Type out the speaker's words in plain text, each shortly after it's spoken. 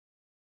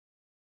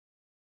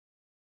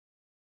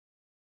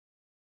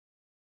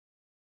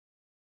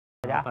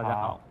家大家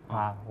好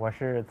啊！我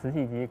是瓷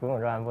器及古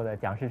董专案部的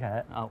蒋世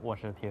晨啊，我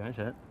是铁元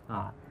神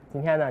啊。今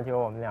天呢，就由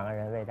我们两个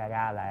人为大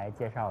家来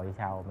介绍一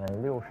下我们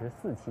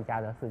64期嘉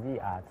德四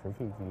季瓷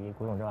器及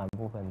古董专案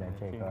部分的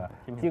这个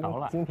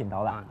精品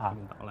导览啊。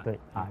对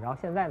啊，然后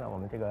现在呢，我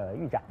们这个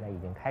预展呢已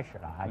经开始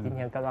了啊，今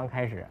天刚刚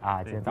开始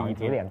啊，今天早上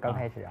9点刚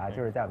开始啊，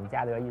就是在我们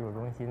嘉德艺术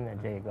中心的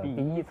这个第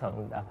1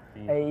层的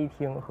A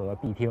厅和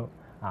B 厅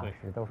啊，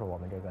都是我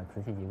们这个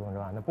瓷器及古董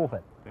专案的部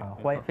分啊，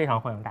非常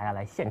欢迎大家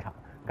来现场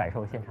感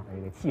受现场的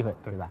这个气氛，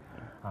对吧？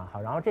啊，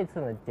好，然后这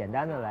次呢，简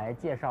单的来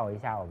介绍一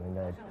下我们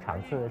的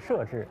场次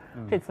设置。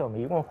这次我们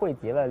一共汇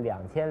集了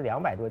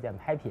2200多件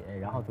拍品，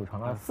然后组成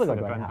了4个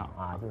专场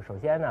啊。就首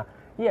先呢，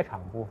夜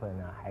场部分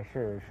呢还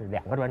是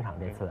2个专场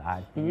这次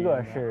啊。第一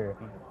个是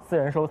私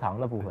人收藏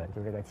的部分，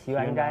就是这个奇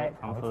缘斋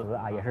藏瓷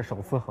啊，也是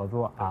首次合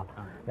作啊。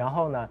然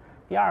后呢，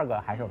第二个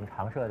还是我们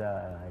常设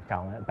的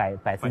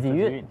百思集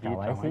韵掌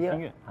玩心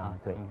韵啊，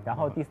对。然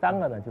后第3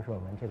个呢，就是我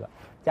们这个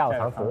家有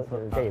藏瓷，就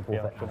是这一部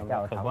分家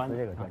有藏瓷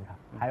这个专场。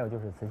还有就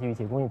是瓷器玉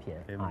器工艺品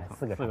啊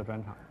，4个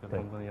专场，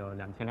总共有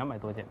2200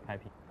多件拍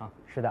品啊。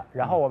是的，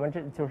然后我们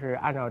这就是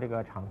按照这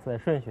个场次的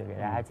顺序给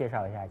大家介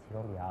绍一下其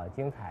中比较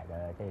精彩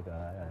的这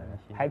个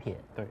拍品。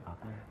对啊，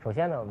首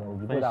先呢，我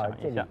们移步到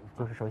这里，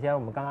就是首先我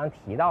们刚刚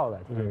提到的，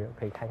就是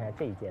可以看一下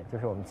这一件，就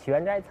是我们奇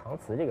缘斋藏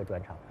瓷这个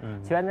专场。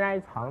奇缘斋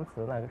藏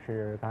瓷呢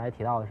是刚才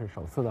提到的是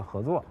首次的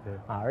合作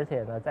啊，而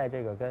且呢，在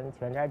这个跟奇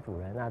缘斋主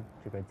人呢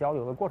这个交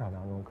流的过程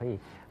当中，可以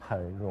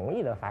很容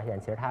易的发现，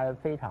其实他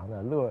非常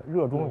的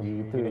热衷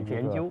于对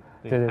研究，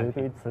对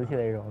于瓷器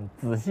的这种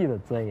仔细的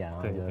钻研啊，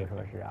我觉得说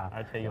是啊，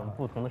而且用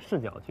不同的视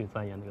角去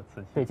钻研这个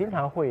瓷器，对，经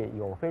常会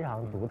有非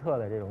常独特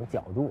的这种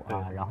角度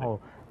啊，然后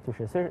就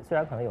是虽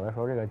然可能有的时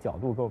候这个角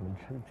度跟我们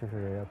就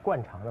是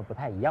惯常的不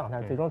太一样，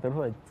但是最终得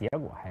出的结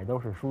果还都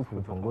是殊途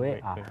同归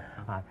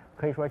啊，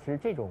可以说其实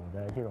这种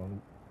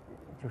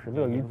就是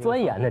乐于钻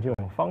研的这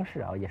种方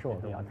式啊，也是我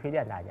们要推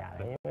荐大家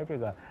的，因为这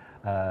个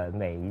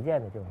每一件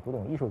的这种古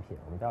董艺术品，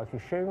我们都要去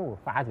深入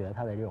发掘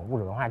它的这种物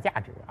质文化价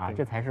值啊，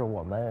这才是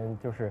我们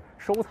就是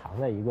收藏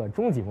的一个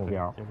终极目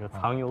标，就是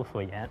藏有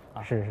所言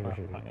啊，是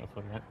藏有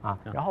所言啊。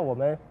然后我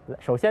们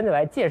首先就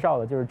来介绍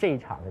的就是这一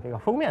场的这个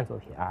封面作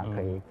品啊，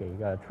可以给一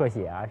个特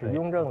写啊，是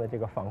雍正的这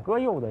个仿鸽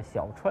釉的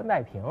小穿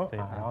戴瓶啊，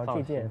然后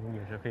这件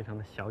也是非常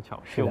的小巧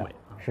秀美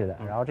啊，是的，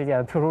然后这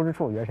件特殊之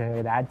处，元神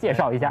给大家介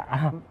绍一下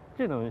啊。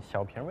这种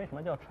小瓶为什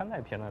么叫穿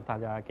戴瓶呢？大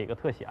家给个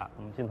特写啊，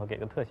我们镜头给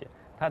个特写，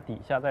它底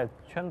下在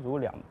圈足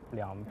两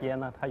边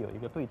呢，它有一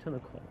个对称的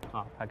孔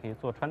啊，它可以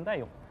做穿戴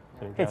用。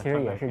所以这其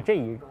实也是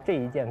这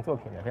一件作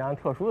品的非常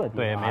特殊的地方。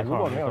对，没错。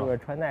如果没有这个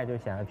穿戴，就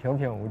显得平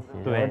平无奇。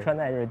对，穿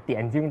戴就是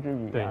点睛之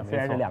笔啊，虽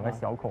然是2个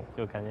小孔，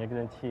就感觉这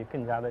件器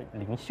更加的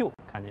灵秀。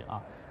看见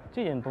啊，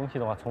这件东西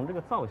的话，从这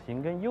个造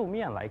型跟釉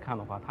面来看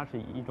的话，它是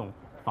以一种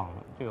仿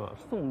这个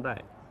宋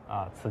代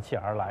瓷器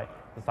而来。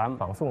咱们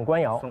仿宋官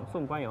窑，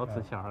宋官窑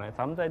瓷器而来。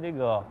咱们在这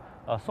个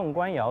宋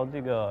官窑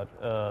这个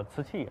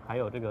瓷器，还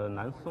有这个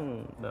南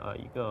宋的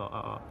一个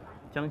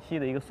江西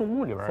的一个宋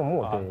墓里边，宋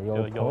墓对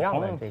有同样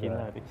的这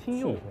个青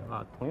釉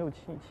啊，同釉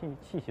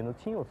器型的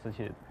青釉瓷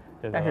器。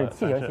但是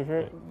器型其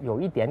实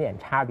有一点点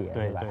差别，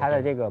对吧？它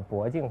的这个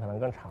脖颈可能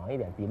更长一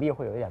点，比例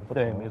会有一点不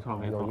同。对，没错，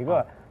有一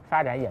个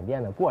发展演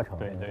变的过程。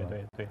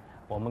对，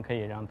我们可以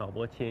让导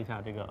播切一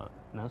下这个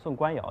南宋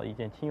官窑一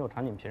件青釉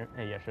长颈瓶，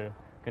也是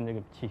跟这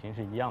个器型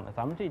是一样的。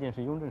咱们这件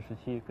是雍正时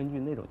期根据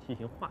那种器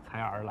型画裁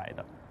而来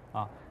的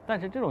啊，但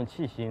是这种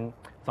器型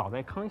早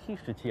在康熙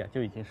时期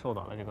就已经受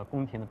到了这个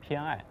宫廷的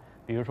偏爱。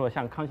比如说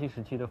像康熙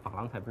时期的珐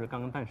琅彩不是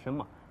刚刚诞生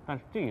嘛，但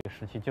是这个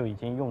时期就已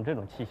经用这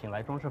种器型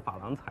来装饰珐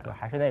琅彩了，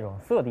还是那种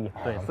色地珐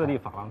琅彩，对，色地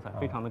珐琅彩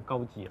非常的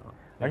高级了。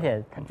而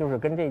且它就是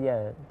跟这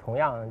件同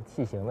样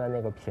器型的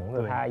那个瓶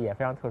子，它也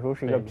非常特殊，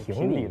是一个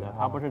平底的，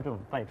它不是这种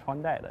带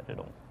穿戴的这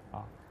种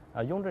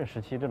雍正时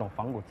期这种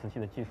仿古瓷器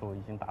的技术已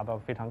经达到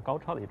非常高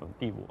超的一种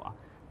地步啊。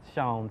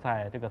像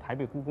在这个台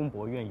北故宫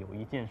博物院有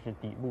一件是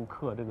底部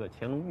刻这个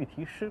乾隆御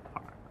题诗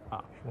款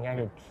啊，应该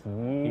是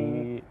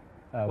题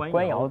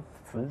官窑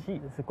瓷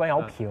器，是官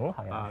窑瓶，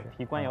好像是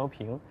题官窑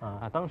瓶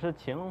啊。当时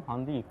乾隆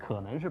皇帝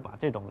可能是把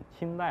这种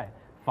清代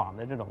仿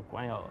的这种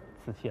官窑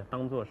瓷器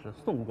当作是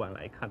宋官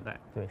来看待。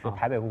对，是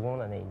台北故宫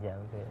的那一件。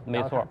对，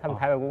没错。他们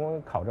台北故宫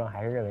考证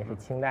还是认为是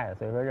清代的，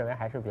所以说认为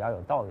还是比较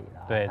有道理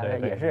的。对，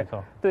也是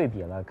对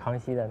比了康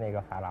熙的那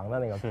个珐琅的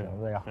那个瓶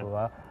子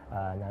和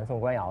南宋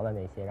官窑的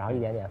那些，然后一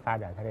点点发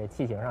展，它这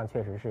器型上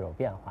确实是有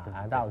变化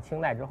啊。到清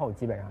代之后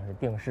基本上是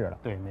定式了。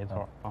对，没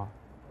错啊。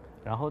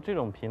然后这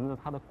种瓶子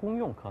它的功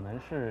用可能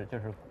是就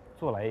是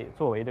作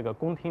为这个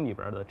宫廷里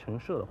边的陈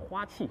设的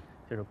花器，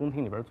就是宫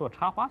廷里边做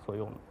插花所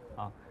用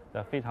的啊，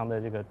非常的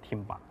这个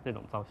挺拔这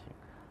种造型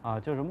啊。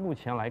就是目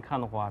前来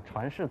看的话，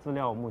传世资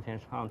料目前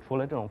上除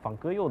了这种仿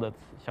鸽釉的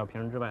小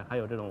瓶之外，还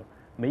有这种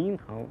梅荫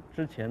堂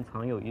之前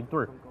藏有一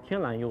对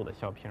天蓝釉的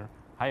小瓶，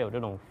还有这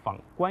种仿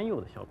官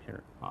釉的小瓶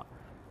啊。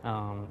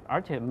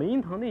而且梅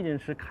荫堂那件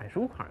是楷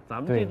书款，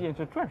咱们这件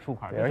是篆书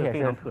款，而且是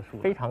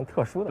非常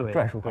特殊的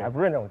篆书款，而不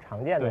是那种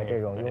常见的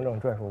这种雍正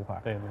篆书款。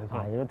对，没错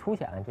啊，也就凸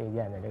显了这一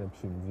件的这个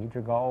品级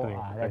之高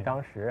啊，在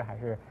当时还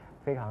是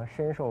非常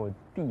深受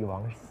帝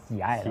王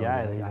喜爱的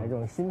这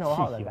种心头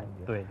好的感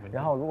觉。对。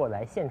然后如果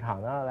来现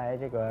场呢，来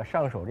这个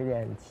上手这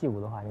件器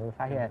物的话，你会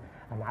发现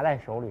拿在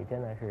手里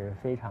真的是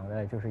非常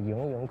的就是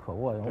盈盈可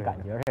握的那种感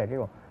觉，而且这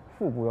种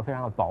腹部又非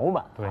常的饱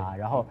满啊，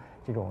然后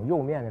这种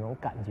釉面那种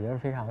感觉是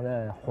非常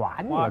的滑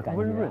腻的感觉，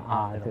温润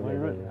啊，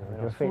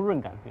对，就酥润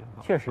感非常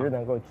好，确实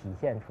能够体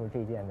现出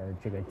这件的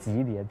这个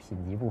级别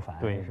品级不凡，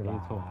对，是吧？没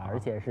错，而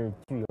且是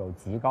具有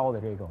极高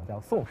的这种叫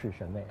宋式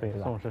审美，对，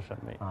吧？宋式审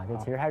美啊，就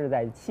其实它是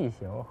在器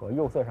型和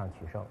釉色上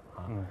取胜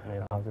啊，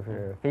然后就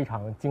是非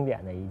常经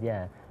典的一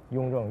件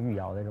雍正御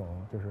窑的这种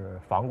就是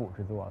仿古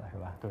之作了，是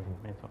吧？对，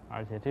没错，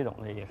而且这种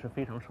呢也是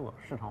非常受到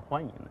市场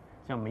欢迎的。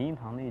像梅荫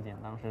堂那件，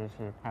当时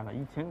是拍了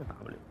1000个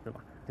W， 是吧？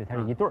对，它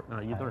是一对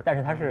儿一对儿，但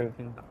是它是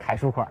楷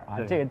书款啊，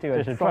这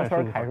个是双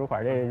圈楷书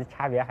款，这个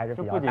差别还是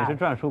比较大。不仅是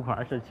篆书款，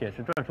而且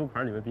是篆书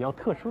款里面比较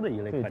特殊的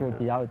一类款式。对，就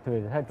比较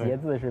对，它节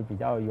字是比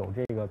较有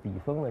这个笔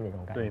锋的那种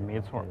感觉。对，没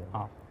错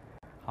啊。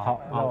好，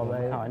那我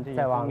们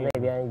再往那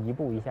边移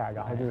步一下，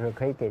然后就是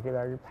可以给这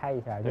边拍一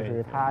下，就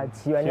是它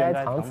奇缘斋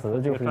藏瓷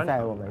就是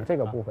在我们这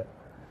个部分，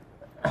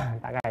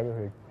大概就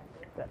是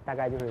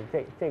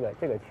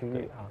这个区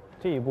域啊。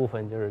这一部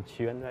分就是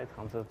奇缘斋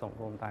藏瓷，总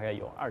共大概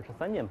有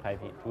23件拍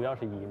品，主要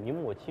是以明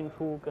末清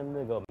初跟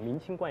那个明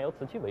清官窑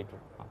瓷器为主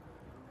啊。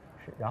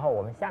是，然后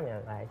我们下面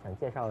来想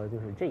介绍的就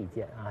是这一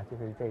件啊，就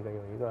是这个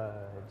有一一个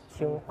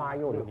青花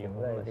釉里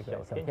红的这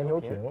个小天球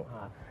瓶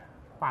啊，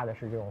画的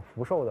是这种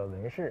福寿的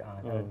纹饰啊，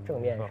它的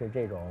正面是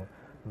这种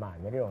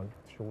满的这种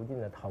遒劲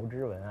的桃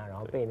枝纹啊，然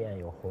后背面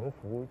有鸿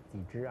福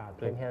几只啊，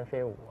翩翩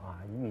飞舞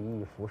啊，寓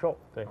意福寿。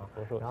对，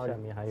福寿。然后下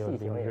面还有器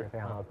型也是非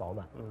常的饱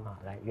满啊。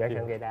来，元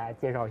神给大家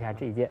介绍一下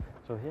这一件。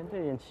首先，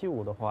这件器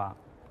物的话，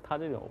它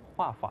这种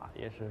画法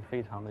也是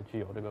非常的具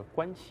有这个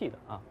官气的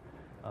啊。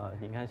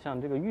你看，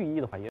像这个寓意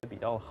的话也比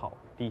较好，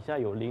底下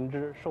有灵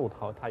芝寿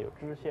桃，它有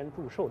知仙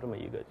祝寿这么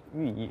一个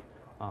寓意。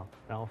啊，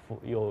然后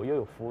又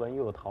有符文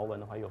又有陶文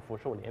的话，有福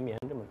寿连绵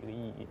这么一个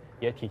意义，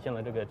也体现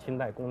了这个清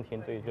代宫廷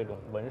对这种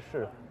纹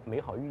饰美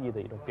好寓意的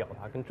一种表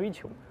达跟追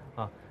求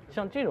啊。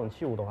像这种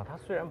器物的话，它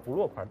虽然不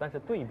落款，但是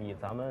对比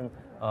咱们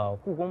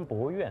故宫博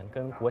物院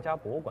跟国家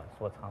博物馆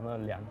所藏的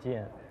2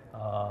件，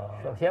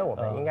首先我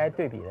们应该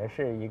对比的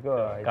是一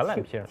个橄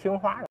榄瓶青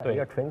花的，一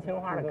个纯青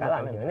花的橄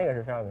榄瓶，那个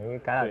是非常有名，一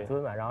个橄榄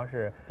尊嘛，然后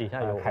是底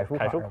下有楷书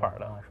款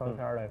的啊，双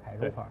圈的楷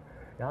书款。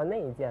然后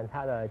那一件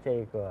它的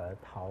这个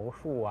桃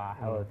树啊，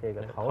还有这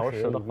个陶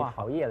石以及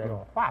陶叶的这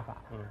种画法，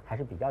还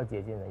是比较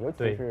接近的，尤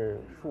其是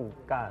树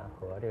干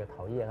和这个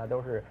陶叶，它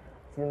都是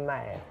金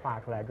脉画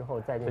出来之后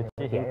再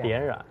进行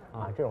点染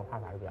啊，这种画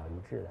法是比较一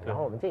致的。然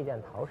后我们这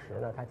件陶石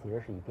呢，它其实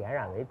是以点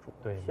染为主，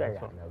渲染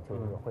呢就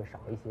是会少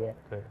一些。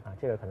对啊，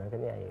这个可能跟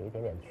那有一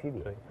点点区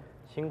别。对，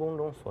清宫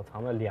中所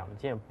藏的2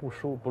件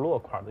不落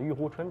款的玉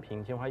壶春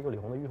瓶，金花釉里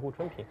红的玉壶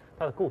春瓶，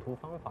它的构图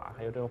方法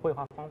还有这种绘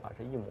画方法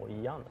是一模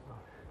一样的啊。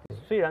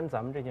虽然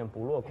咱们这件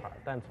不落款，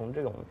但从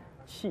这种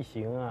器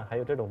型啊，还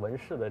有这种纹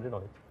饰的这种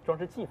装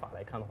饰技法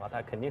来看的话，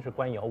它肯定是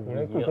官窑无疑。因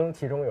为故宫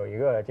其中有一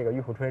个这个玉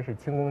壶春是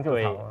清宫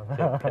旧藏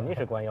嘛，肯定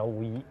是官窑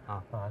无疑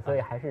啊所以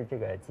还是这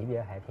个级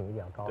别还品级比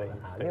较高的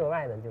啊。另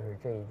外呢，就是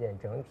这一件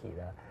整体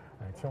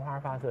的青花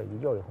发色以及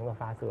釉里红的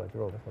发色，就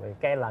是我们所谓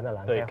该蓝的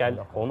蓝，该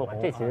红的红，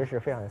这其实是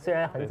非常虽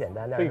然很简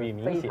单，但是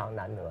非常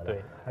难得的。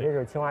对，这就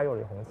是青花釉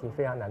里红漆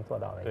非常难做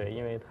到的。对，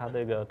因为它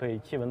这个对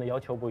气纹的要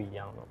求不一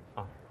样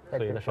的啊。所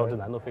以呢，烧制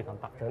难度非常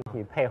大。整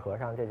体配合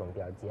上这种比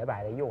较洁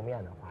白的釉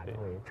面的话，就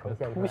会呈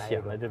现出来凸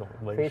显了这种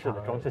纹饰的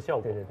装饰效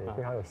果。对，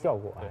非常有效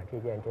果啊！这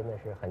件真的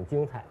是很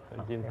精彩，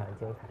很精彩，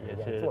也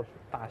是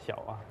大小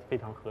啊非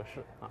常合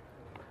适啊。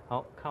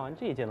好，看完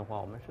这一件的话，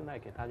我们顺带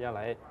给大家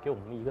来给我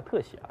们一个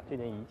特写啊，这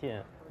件一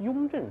件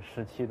雍正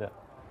时期的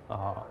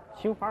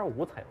青花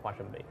五彩花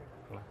神杯。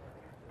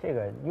这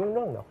个雍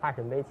正的花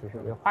神杯，其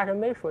实花神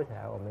杯说起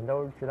来，我们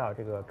都知道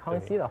这个康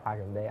熙的花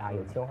神杯啊，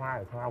有青花，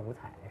有青花五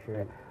彩，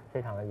是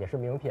非常也是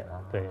名品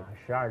啊。对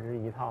，12只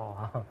一套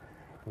啊，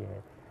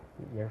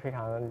也是非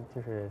常就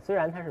是虽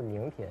然它是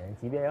名品，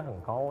级别也很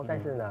高，但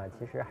是呢，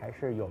其实还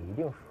是有一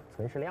定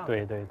存世量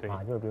的。对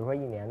啊，就是比如说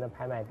一年的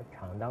拍卖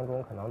场当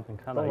中，可能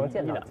都能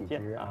见到几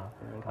只啊。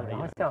然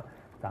后像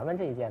咱们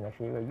这一件呢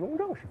是一个雍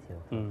正时期的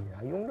特质，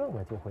然后雍正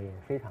呢就会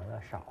非常的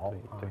少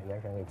啊。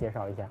元神给介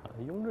绍一下，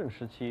雍正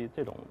时期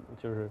这种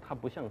就是它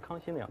不像康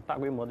熙那样大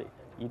规模的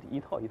一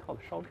套一套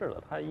的烧制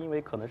了，它因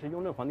为可能是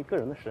雍正皇帝个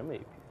人的审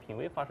美品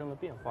味发生了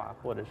变化，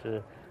或者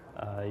是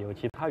有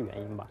其他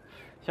原因吧。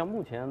像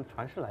目前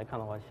传世来看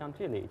的话，像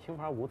这类青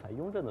花五彩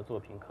雍正的作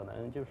品，可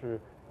能就是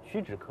屈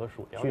指可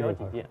数，寥寥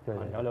几件，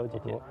寥寥几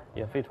件，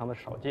也非常的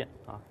少见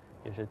啊，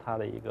也是它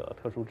的一个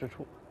特殊之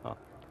处啊。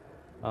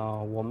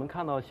我们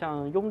看到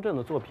像雍正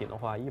的作品的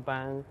话，一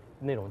般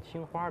那种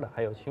青花的，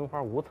还有青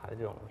花五彩的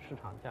这种市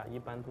场价，一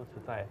般都是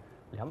在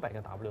200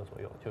个 W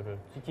左右，就是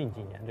近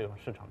几年这种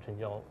市场成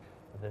交的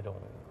这种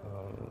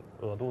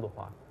额度的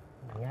话，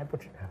应该不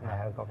止，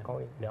还要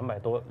高一点，200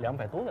多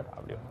个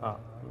W 啊。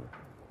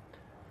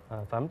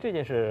咱们这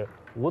件是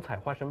五彩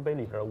花神杯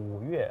里边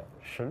5月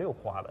16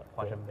花的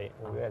花神杯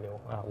，5月榴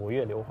花5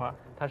月榴花，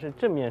它是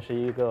正面是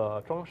一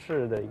个装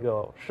饰的一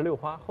个16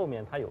花，后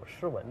面它有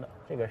诗文的，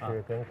这个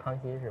是跟康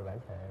熙是完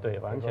全对，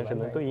完全是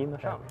能对应得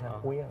上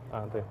呼应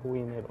对，呼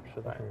应那种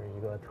时代，是一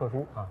个特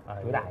殊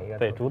主打一个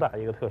对，主打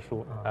一个特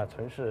殊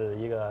纯是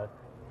一个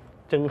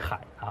真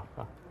海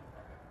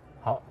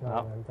好，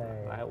那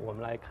我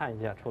们来看一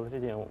下，除了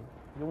这件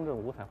雍正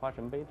五彩花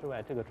神杯之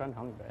外，这个专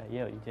场里边也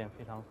有一件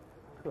非常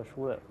特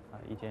殊的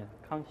一件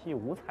康熙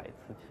五彩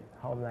瓷器。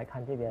好，我们来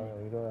看这边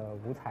有一个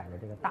五彩的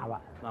这个大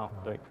碗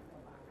对，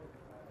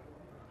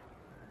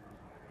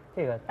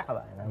这个大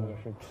碗呢也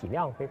是体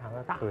量非常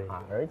的大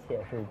而且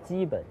是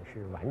基本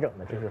是完整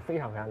的，这是非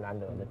常非常难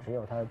得的，只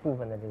有它的部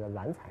分的这个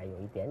蓝彩有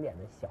一点点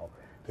的小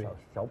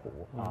补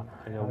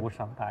这就无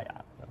伤大雅。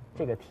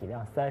这个体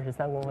量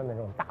33公分的这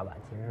种大碗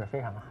其实是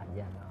非常罕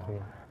见的对，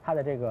它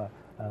的这个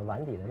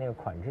碗底的那个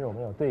款式，我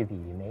们有对比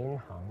梅银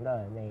行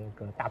的那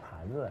个大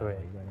盘子，对，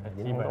一个那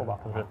个基本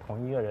都是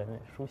同一个人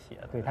书写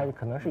的。对，它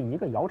可能是一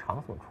个窑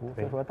厂所出，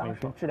所以说当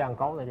时质量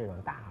高的这种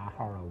大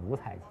号的五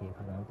彩漆，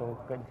可能都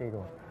跟这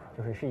种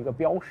是一个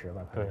标识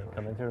吧。对，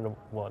可能就是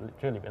我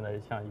这里边的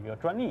像一个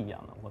专利一样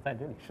的，我在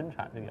这里生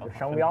产这个窑厂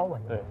商标嘛。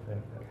对。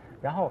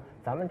然后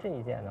咱们这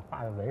一件呢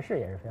画的纹饰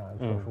也是非常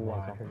特殊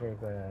是这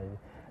个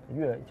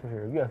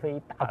岳飞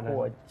大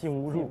破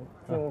金兀术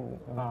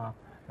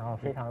然后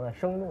非常的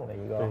生动的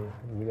一个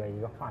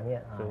画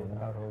面我们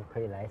到时候可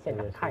以来现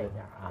场看一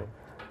下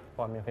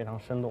画面非常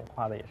生动，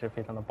画的也是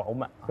非常的饱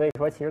满。所以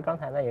说，其实刚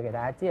才呢也给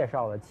大家介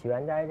绍了祈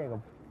元斋这个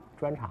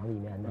专场里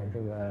面的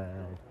这个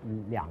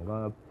2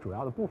个主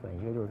要的部分，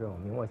一个就是这种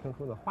明末清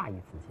初的画意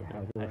瓷器，还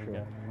有就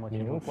是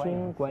明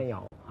清官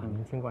窑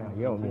明清官窑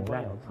也有明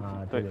代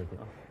对。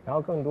然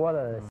后更多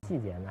的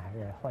细节呢，还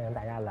是欢迎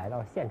大家来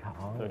到现场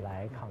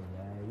来看我们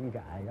的预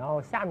展。然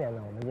后下面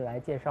呢，我们就来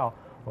介绍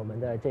我们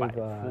的这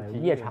个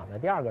夜场的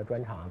第2个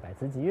专场——百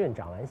瓷集韵，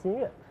掌玩新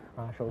韵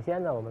首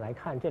先呢，我们来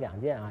看这2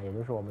件也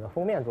就是我们的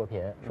封面作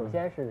品。首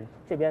先是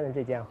这边的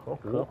这件和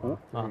壶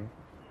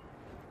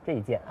这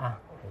一件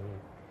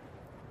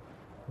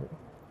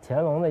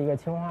乾隆的一个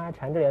青花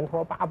缠枝连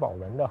托8宝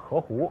纹的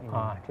和壶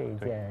这一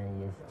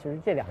件其实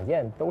这2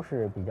件都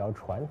是比较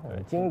传统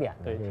经典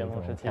的这种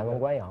乾隆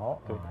官窑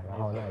然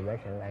后呢，元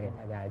神来给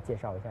大家介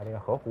绍一下这个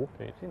和壶。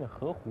对，这个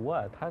和壶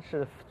它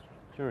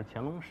就是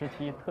乾隆时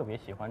期特别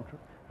喜欢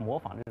模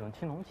仿这种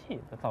青铜器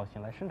的造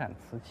型来生产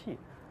瓷器。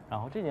然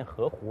后这件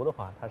和壶的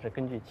话，它是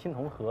根据青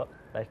铜盒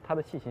它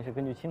的器型是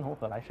根据青铜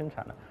盒来生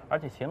产的。而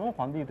且乾隆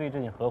皇帝对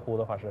这件和壶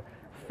的话是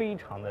非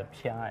常的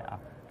偏爱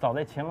早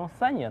在乾隆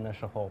3年的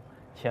时候，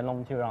乾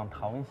隆就让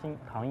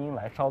唐英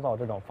来烧造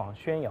这种仿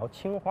宣窑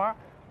青花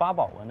8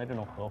宝纹的这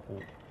种和壶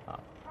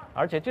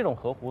而且这种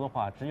和壶的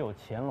话，只有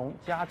乾隆、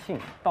嘉庆、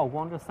道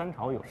光这3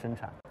朝有生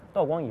产，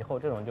道光以后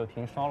这种就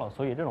停烧了，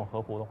所以这种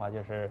和壶的话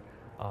就是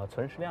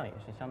存世量也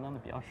是相当的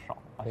比较少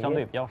相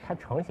对比较少。它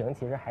成型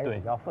其实还是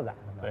比较复杂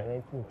的因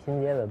为拼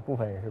接的部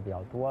分也是比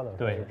较多的，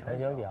对，成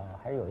型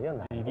还是有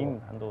一定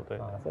难度，对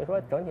所以说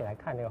整体来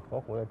看，这个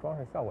和壶的装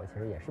饰效果其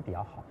实也是比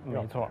较好，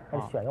没错，它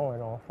选用了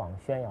这种仿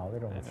宣窑的这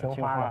种青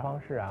花的方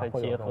式再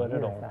结合这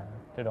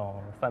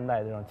种3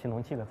代这种青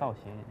铜器的造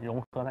型融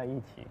合在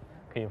一起，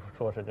可以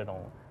说是这种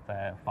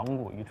在仿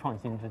古与创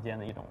新之间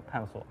的一种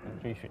探索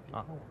追寻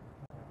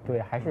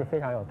对，还是非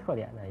常有特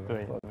点的一个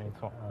对，没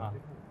错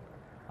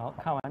好，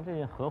看完这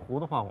件和壶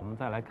的话，我们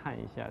再来看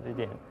一下这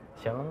件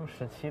乾隆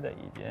时期的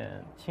一件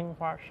青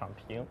花赏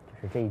瓶，就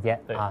是这一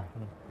件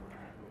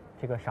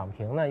这个赏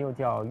瓶呢又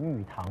叫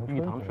玉堂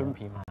春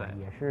瓶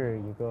也是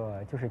一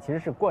个其实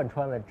是贯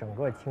穿了整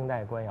个清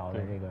代官窑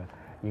的这个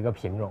一个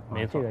品种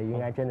这个应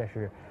该真的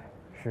是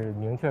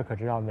明确可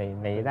知道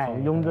每一代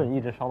雍正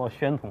一直烧到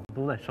宣统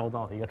都在烧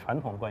造的一个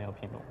传统的官窑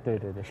品种。对，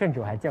甚至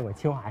我还见过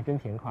清华真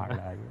品款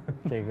的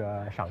这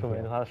个赏瓶，说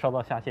明它烧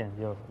到下限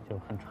就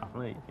很长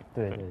了已经。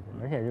对，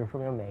而且就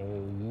说明每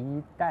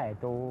一代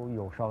都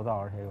有烧造，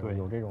而且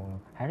有这种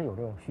还是有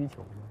这种需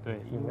求的。对，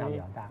需求量比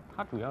较大。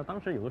它主要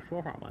当时有个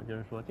说法嘛，就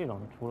是说这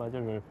种除了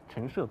就是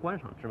陈设观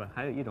赏之外，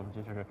还有一种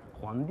就是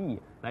皇帝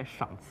来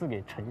赏赐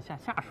给臣下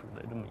属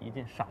的这么一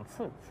件赏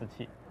赐瓷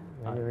器，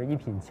就是一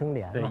品青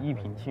莲。对，一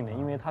品青莲，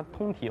因为它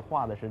通体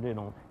画的是这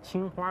种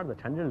青花的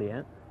缠枝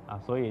莲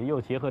所以又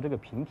结合这个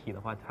瓶体的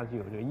话，它就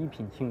有这个一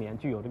品青莲，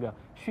具有这个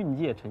训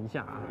诫臣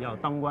下要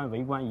当官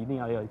为官一定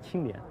要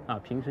青莲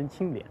平生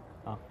青莲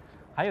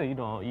还有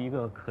一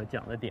个可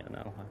讲的点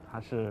的话，它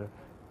是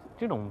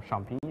这种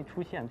赏瓶一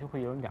出现就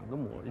会有两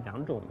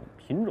种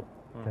品种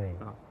对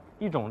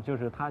一种就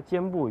是它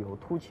肩部有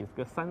凸起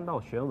个3道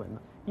旋纹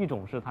的，一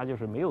种是它就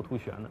是没有凸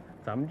旋的。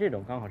咱们这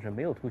种刚好是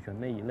没有凸旋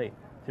那一类，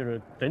就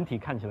是整体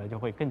看起来就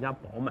会更加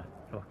饱满，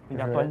是吧？更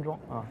加端庄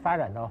发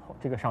展到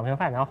这个赏瓶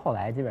发展到后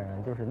来，基本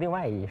上就是另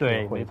外一世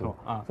对，没错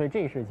所以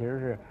这一世其实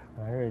是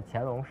可能是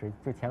乾隆时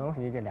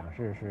期这2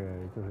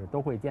世就是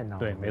都会见到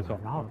对，没错。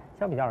然后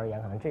相比较而言，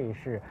可能这一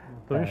世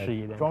敦实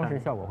一点，装饰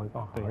效果会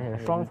更好，而且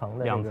双层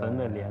的2层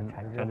的连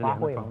缠枝花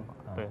卉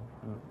对，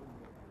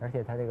而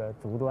且它这个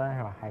足端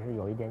是吧，还是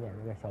有一点点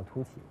这个小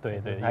凸起，对，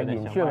还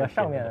隐去了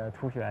上面的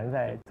凸旋，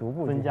在足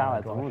部增加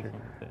了装饰。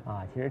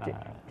啊，其实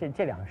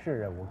这两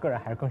式我个人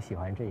还是更喜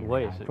欢这一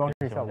类，装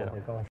饰效果会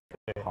更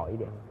好一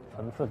点，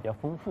层次比较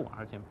丰富，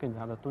而且更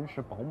加的敦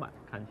实饱满，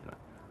看起来。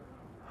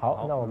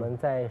好，那我们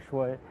再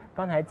说，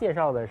刚才介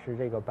绍的是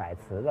这个柏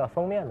瓷的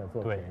封面的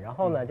作品，然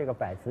后呢，这个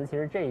柏瓷其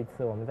实这一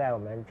次我们在我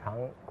们常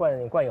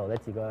惯有的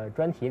几个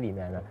专题里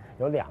面呢，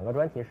有2个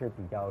专题是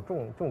比较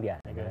重点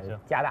的，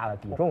加大了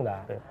比重的。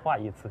对，画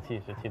意瓷器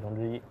是其中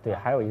之一。对，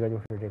还有一个就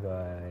是这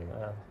个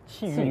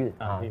气韵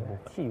啊，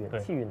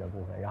气韵的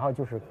部分，然后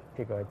就是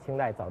这个清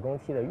代早中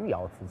期的御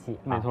窑瓷器。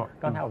没错，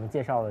刚才我们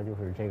介绍的就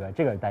是这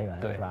个单元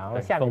是吧？然后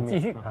下面继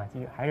续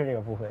还是这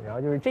个部分，然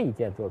后就是这一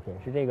件作品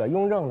是这个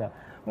雍正的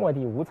末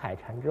地五彩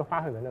缠枝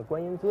花卉纹的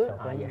观音尊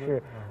啊，也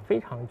是非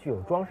常具有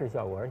装饰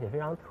效果，而且非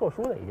常特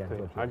殊的一件作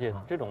品。而且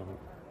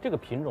这个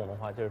品种的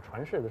话，就是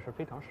传世的是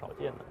非常少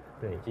见的。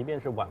对，即便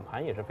是碗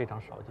盘也是非常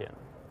少见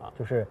的啊。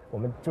就是我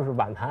们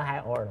碗盘还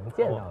偶尔能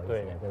见到一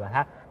些，对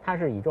吧？它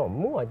是以这种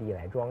末地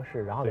来装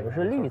饰，然后等于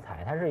是绿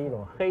彩，它是一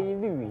种黑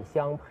绿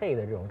相配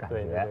的这种感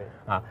觉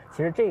啊。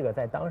其实这个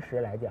在当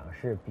时来讲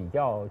是比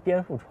较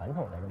颠覆传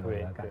统的这么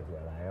一个感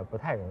觉了，不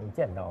太容易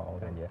见到，我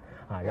感觉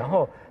啊。然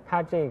后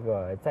它这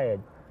个在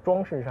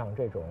装饰上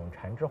这种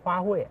缠枝花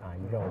卉啊，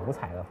以这种五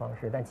彩的方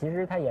式，但其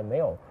实它也没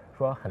有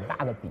说很大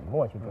的笔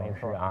墨去装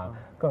饰啊，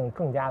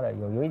更加的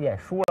有一点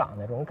疏朗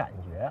的这种感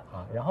觉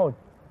啊。然后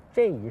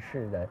这一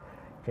式的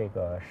这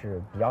个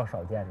是比较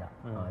少见的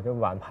啊，就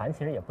碗盘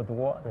其实也不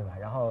多，对吧？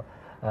然后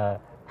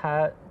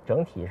它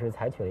整体是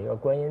采取了一个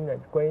观音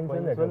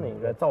尊的这么一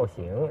个造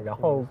型，然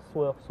后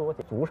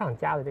足上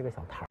加的这个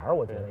小台儿，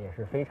我觉得也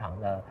是非常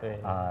的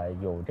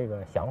有这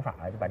个想法，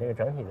就把这个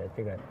整体的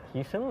这个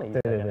提升了一下，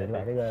对，把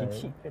这个提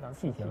气非常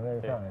器型的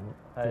上，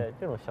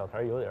这种小台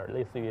儿有点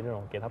类似于这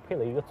种给它配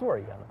了一个座儿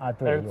一样的啊，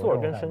对，但是座儿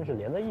跟身是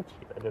连在一起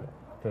的这种，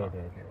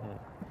对，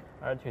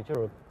而且就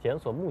是检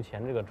索目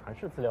前这个传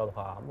世资料的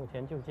话，目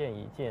前就见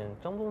一件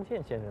张宗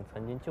宪先生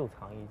曾经旧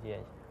藏一件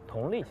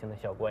同类型的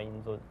小观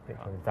音尊，对，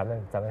咱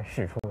们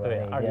试出的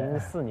对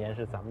，2014年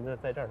是咱们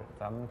在这儿，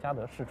咱们嘉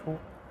德试出，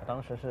当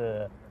时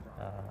是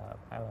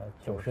拍了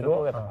90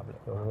多个，差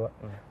不多90多，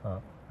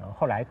然后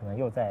后来可能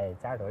又在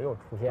嘉德又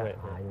出现了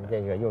啊，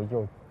这个又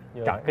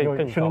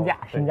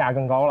身价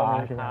更高了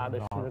啊，它的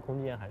市值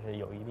空间还是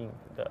有一定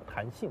的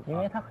弹性，因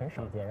为它很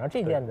少见。然后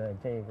这件的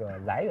这个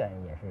来源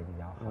也是比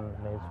较好的，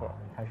没错，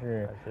它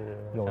是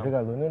有这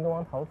个伦敦东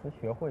方陶瓷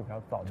学会比较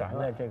早年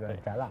的这个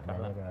展览的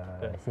那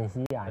个信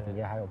息啊，底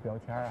下还有标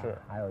签啊，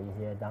还有一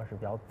些当时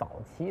比较早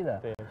期的，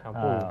对，像布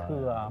鲁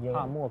克啊、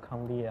帕默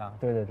康列啊，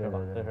对，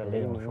这是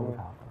雷明收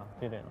藏啊，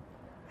这点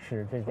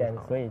是这件，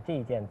所以这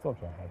一件作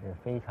品还是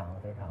非常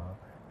非常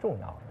重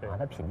要的啊，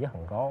它品级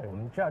很高。我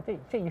们知道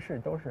这一式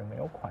都是没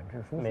有款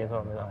制书写，没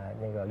错。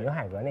那个云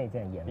海阁那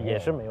件也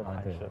是没有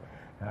款式的，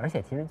而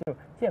且其实就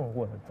见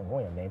过的总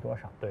共也没多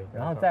少。对，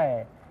然后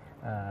在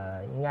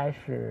应该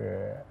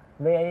是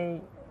VA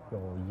有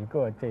一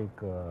个这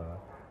个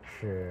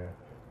是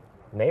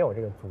没有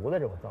这个足的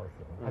这种造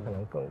型，它可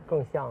能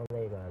更像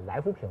那个来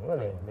福瓶的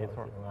那种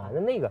造型啊。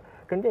那个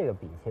跟这个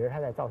比，其实它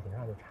在造型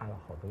上就差了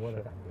好多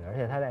的感觉，而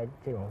且它在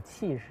这种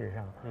气势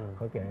上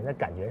和给人的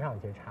感觉上，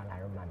其实差的还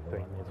是蛮多的。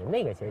对，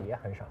那个其实也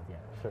很少见。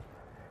是，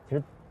其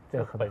实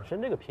这本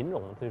身这个品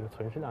种这个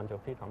存世量就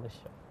非常的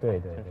小。对，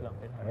存世量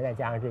非常，而再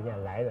加上这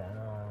件来源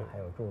啊，还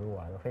有注入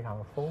啊，都非常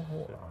的丰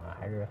富啊，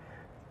还是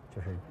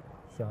就是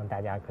希望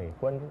大家可以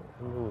关注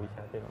一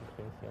下这种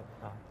品型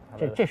啊。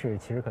这是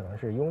其实可能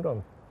是雍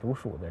正独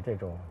属的这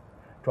种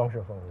装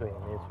饰风格，对，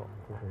没错，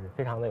就是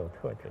非常的有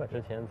特点。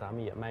之前咱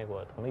们也卖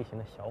过同类型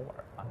的小碗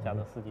啊，嘉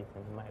德四季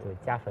曾经卖过，对，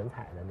加粉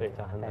彩的，对，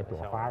加粉彩带朵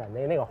花的，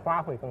那个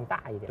花会更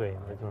大一点，对，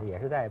就是也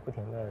是在不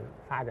停的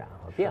发展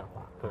和变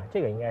化。对，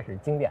这个应该是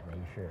经典的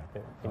一式，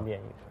对，经典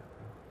一式。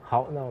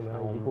好，那我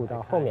们移步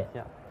到后面，这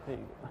个，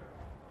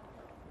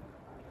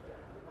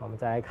我们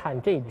再来看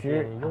这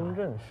只雍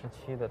正时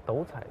期的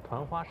斗彩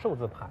团花寿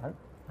字盘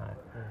啊。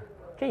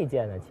这一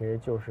件呢，其实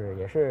就是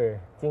也是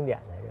经典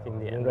的这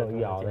种雍正御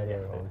窑的这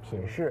种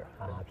品式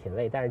啊品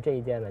类，但是这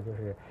一件呢，就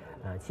是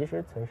其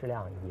实存世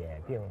量也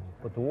并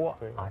不多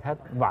啊，它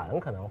碗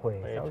可能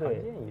会相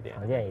对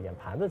常见一点，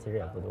盘子其实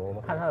也不多。我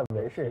们看它的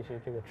纹饰，其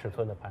实这个尺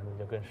寸的盘子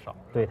就更少。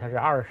对，它是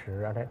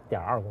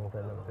20.2公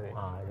分的嘛，对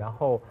啊。然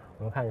后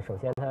我们看，首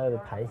先它的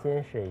盘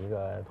心是一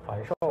个团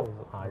寿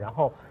啊，然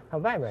后它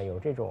外面有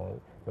这种。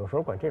有时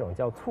候管这种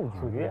叫蹴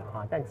菊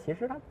啊，但其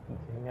实它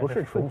不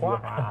是纯菊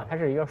花，它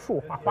是一个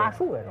花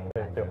束的这种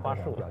感觉，花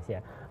束表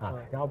现啊。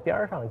然后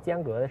边上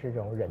间隔的是这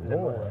种忍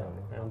冬的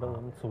忍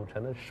冬组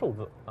成的寿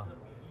字啊。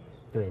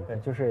对，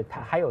就是它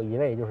还有一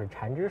类就是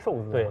缠枝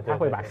寿字，对，它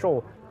会把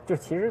寿就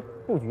其实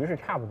布局是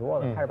差不多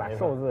的，它是把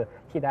寿字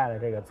替代了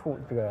这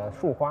个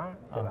树花，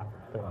对吧？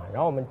对啊。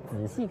然后我们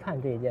仔细看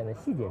这一件的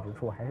细节之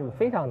处，还是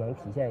非常能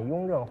体现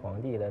雍正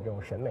皇帝的这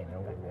种审美那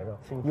种感觉，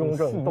这种雍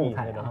正斗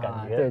彩那种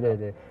感觉。对对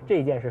对，这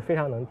一件是非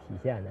常能体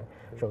现的。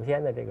首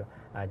先的这个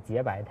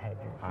洁白太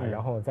制啊，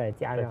然后再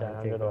加上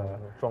这个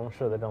装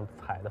饰的这种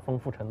彩的丰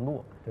富程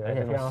度，对，而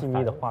且非常细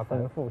腻的画工，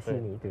繁复细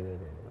腻，对对对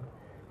对。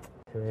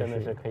真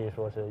的是可以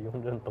说是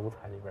雍正斗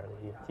彩里边的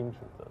一个精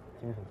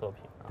品作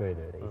品。对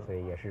对对，所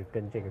以也是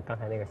跟这个刚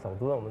才那个小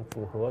尊我们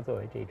组合作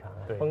为这一场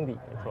封底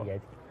也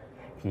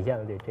体现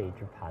了对这一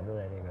只盘子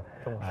的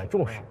这个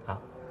重视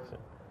啊。是。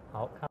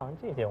好，看完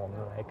这件，我们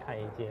来看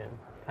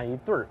一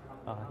对儿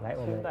啊，来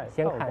我们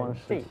先看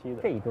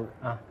这一对儿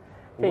啊，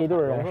这一对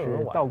儿呢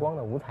是道光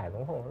的五彩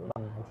龙凤纹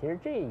碗。其实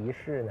这一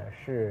式呢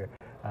是。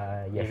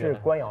也是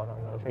官窑当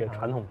中非常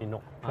传统品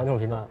种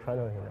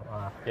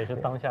啊，也是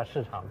当下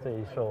市场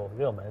最受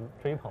热门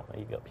追捧的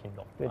一个品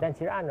种。对，但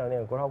其实按照那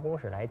个国潮公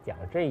史来讲，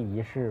这一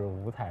式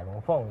五彩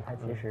龙凤，它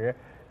其实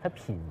它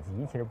品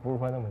级其实不是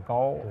说那么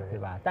高，对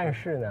吧？但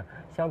是呢，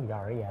相比较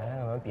而言，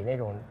可能比那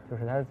种就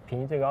是它品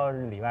级最高的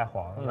是里外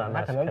黄，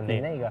它可能比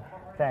那个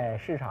在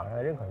市场上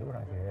的认可度上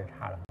其实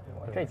差了很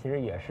多。这其实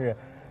也是。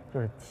就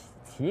是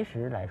其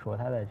实来说，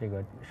它的这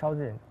个烧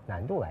制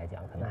难度来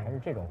讲，可能还是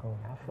这种更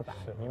加复杂，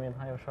是因为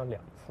它要烧2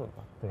次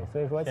嘛。对，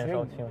所以说其实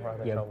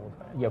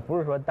也不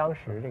是说当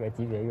时这个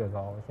级别越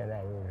高，现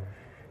在就是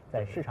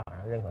在市场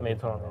上认可度没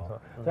错，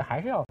所以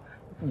还是要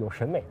有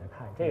审美的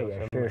看，这个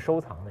也是收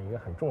藏的一个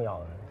很重要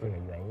的这个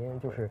原因，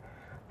就是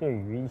对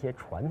于一些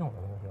传统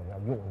的东西，我们要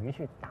勇于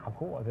去打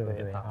破，对不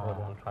对？打破这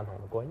种传统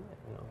的观念。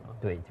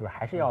对，就是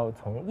还是要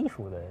从艺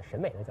术的审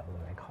美的角度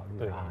来考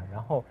虑啊。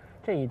然后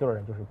这一对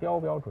呢，就是标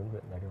标准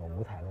准的这种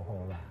五彩龙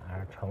凤碗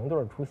啊，成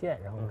对出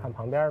现。然后我们看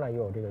旁边呢，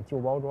又有这个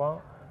旧包装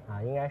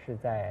啊，应该是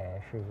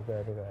一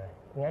个这个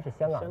应该是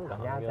香港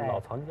藏家老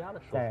藏家的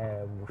时候，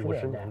在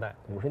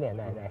50年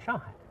代在上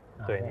海。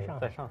对，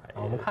在上海。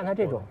我们看它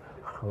这种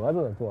盒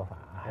子的做法，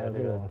还有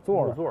这种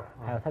座，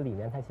还有它里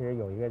面它其实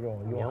有一个这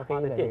种用黑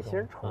的这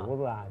种绸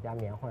子啊，加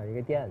棉花的一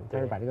个垫，就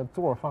是把这个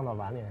座放到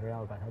碗里的时候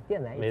要把它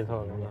垫在一起，没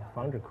错，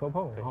防止磕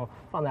碰，然后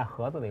放在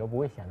盒子里又不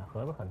会显得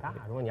盒子很大。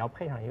如果你要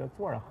配上一个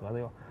座的盒子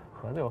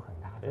又很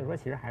大，所以说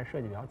其实还是设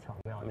计比较巧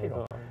妙。这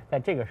种在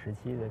这个时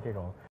期的这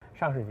种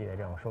上世纪的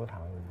这种收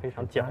藏非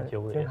常讲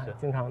究的，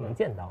经常能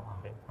见到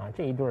啊。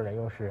这一对呢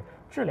又是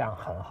质量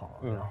很好，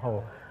然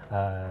后。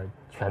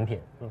全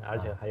品，而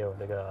且还有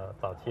这个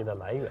早期的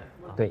来源，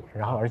对，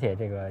然后而且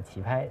这个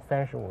起拍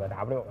35个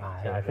W 啊，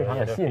非常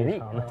有吸引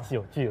力，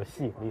具有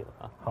吸引力了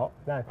啊。好，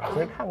那其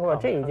实看过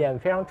这一件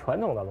非常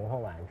传统的龙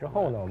凤碗之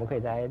后呢，我们可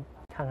以再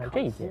看看这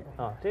一件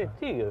啊，这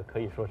个可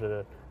以说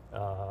是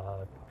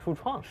初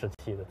创时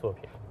期的作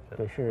品，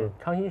对，是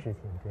康熙时期，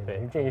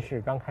对，这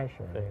是刚开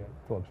始的这个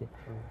作品。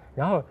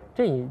然后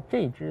这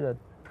一支的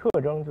特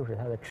征就是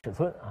它的尺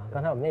寸啊，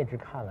刚才我们那只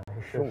看了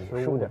是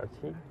15.7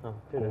啊，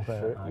这个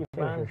10，一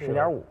般是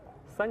10.5，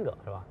 3个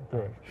是吧？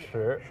对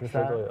，10、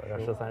13都有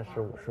，13、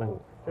15，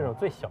这种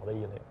最小的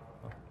一类。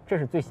这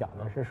是最小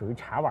的，是属于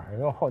茶碗。因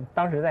为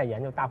当时在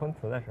研究大婚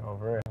瓷的时候，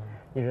不是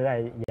一直在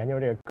研究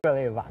这个各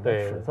类碗的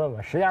尺寸嘛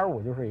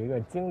？10.5就是一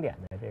个经典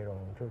的这种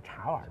就是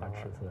茶碗的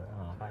尺寸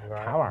啊，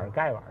茶碗、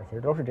盖碗其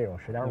实都是这种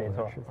10.5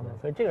的尺寸。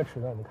所以这个尺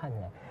寸我们看起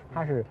来，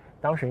它是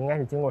当时应该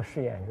是经过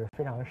试验，是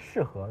非常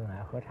适合用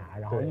来喝茶，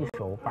然后一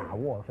手把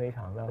握非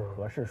常的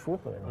合适、舒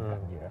服的那种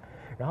感觉。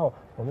然后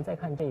我们再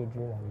看这一支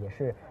呢，也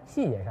是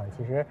细节上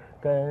其实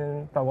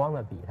跟道光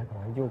的比，它可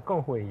能就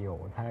更会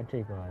有它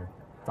这个。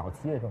早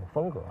期的这种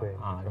风格，对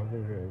啊，就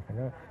是反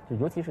正就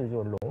尤其是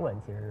就是龙纹，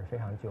其实是非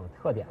常具有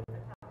特点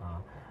的啊。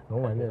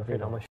龙纹的非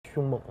常的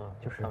凶猛啊，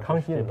就是康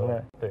熙龙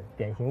的，对，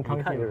典型康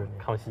熙就是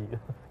康熙。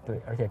对，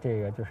而且这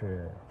个就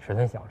是尺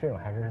寸小，这种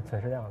还是存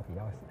世量比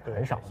较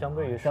很少，相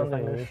对于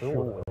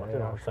15这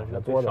种少的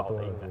多的多，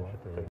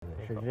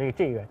对，是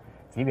这个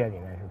级别里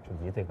面是品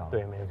级最高的。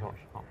对，没错。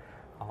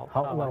好，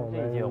那我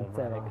们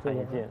再来看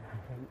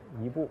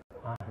一步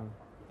啊，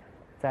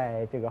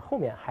在这个后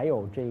面还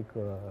有这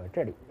个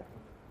这里。这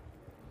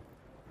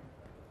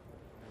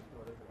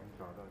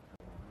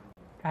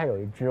还有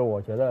一支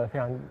我觉得非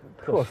常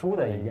特殊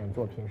的一件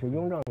作品，是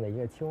雍正的一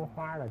个青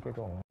花的这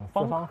种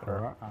方盒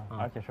啊，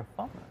而且是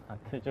方的啊，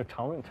就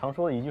常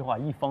说的一句话，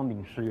一方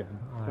顶10元。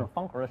这种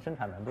方盒的生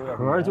产难度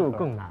盒就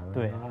更难了，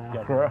对，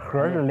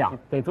盒是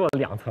得做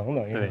2层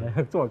等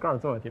于做盖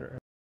做底儿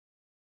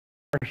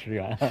，20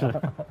元是。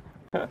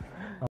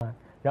啊，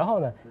然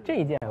后呢，这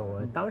一件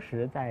我当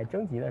时在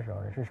征集的时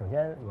候呢，是首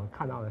先我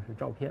看到的是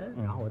照片，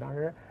然后我当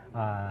时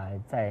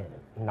在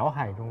脑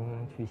海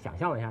中去想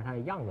象了一下它的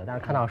样子，但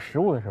是看到实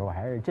物的时候，我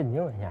还是震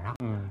惊了一下啊，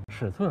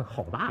尺寸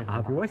好大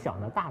啊，比我想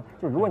的大。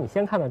就如果你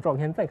先看到照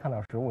片，再看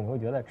到实物，你会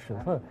觉得尺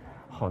寸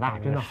好大，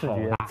真的好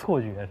大，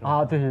错觉是吧？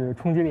啊，对，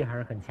冲击力还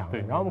是很强的。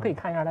然后我们可以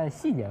看一下它的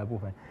细节的部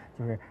分，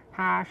就是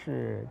它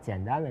是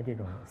简单的这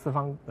种4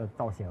方的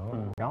造型，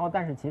然后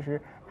但是其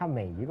实它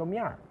每一个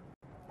面儿。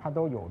它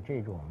都有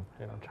这种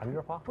缠枝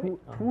花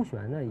凸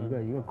旋的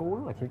一个勾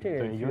勒，其实这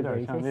个有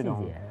点像那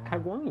种开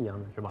光一样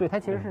的是吧？对，它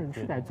其实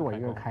是在做一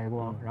个开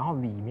光，然后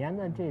里面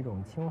的这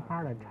种青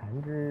花的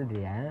缠枝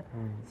莲，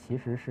其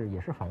实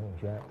也是仿永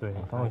宣，对，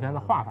仿永宣的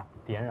画法，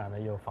点染的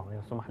又仿那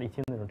个索马里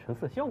青那种成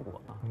色效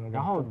果啊，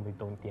然后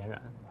都点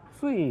染。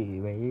最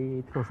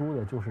为特殊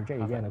的就是这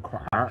一件的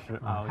款儿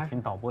啊，我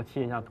请导播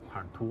切一下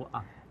款图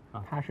啊。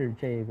它是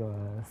这个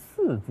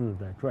4字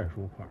的篆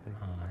书款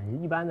啊，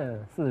一般的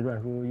4字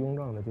篆书雍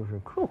正的就是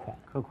刻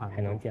款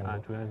还能见到，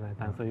主要在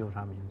单色釉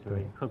上面就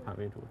是以刻款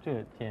为主。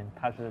这件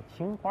它是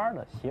青花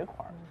的斜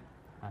款，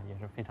啊，也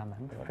是非常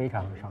难得的，非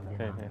常少见。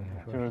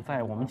对，就是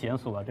在我们检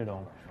索了这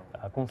种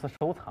公司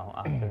收藏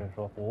啊，就是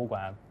说博物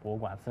馆、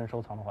私人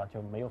收藏的话，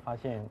就没有发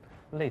现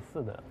类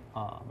似的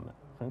啊。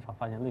很少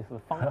发现类似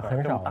方块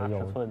很少大尺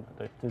寸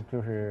的，对，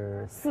就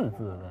是4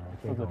字的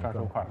4字篆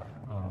书块的，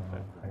对，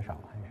很少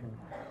还是。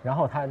然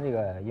后它这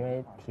个因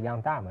为体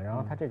量大嘛，然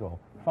后它这种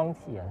方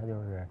器啊，它就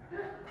是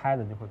胎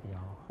子就会比较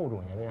厚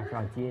重一点，因为是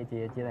要接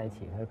在一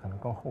起，它可能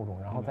更厚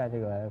重。然后在这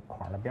个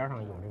款的边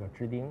上有这个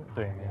支钉，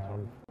对，然后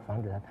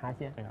防止它塌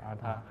陷。对，而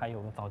它还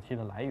有个早期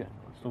的来源，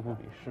苏富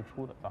比试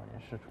出的，早年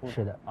试出的。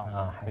是的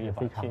可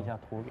以切一下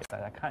图给大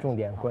家看。重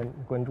点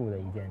关注的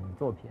一件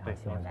作品啊，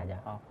希望大家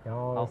啊。然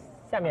后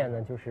下面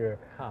呢就是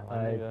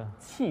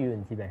气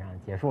韵基本上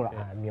结束了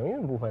啊，明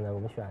韵部分呢，我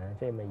们选了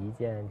这么一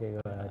件这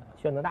个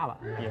宣德大碗，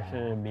也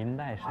是明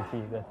代时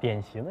期一个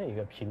典型的一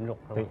个品种。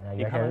对，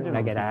原先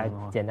来给大家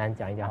简单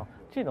讲一讲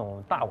这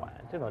种大碗，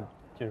这种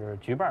就是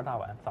菊瓣大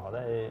碗，早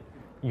在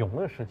永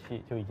乐时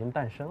期就已经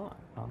诞生了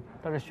啊，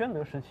但是宣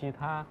德时期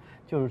它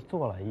就是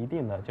做了一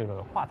定的这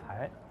个画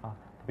材啊，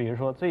比如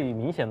说最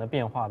明显的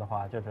变化的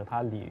话，就是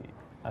它里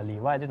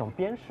外这种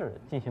边饰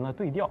进行了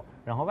对调，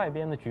然后外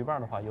边的菊瓣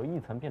的话由1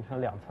层变成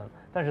了2层，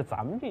但是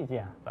咱们这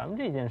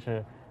件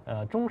是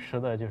忠实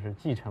的就是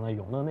继承了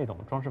永乐那种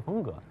装饰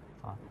风格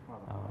啊，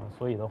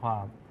所以的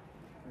话，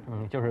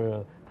就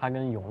是它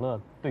跟永乐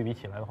对比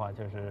起来的话，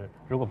就是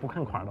如果不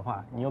看款的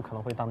话，你有可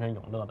能会当成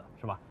永乐的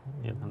是吧？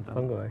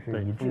风格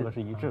是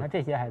一致。它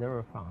这些还都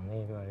是仿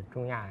那个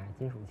中亚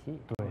金属器，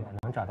对，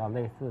能找到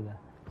类似的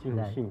金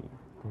属器皿。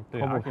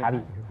对，而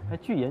且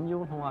据研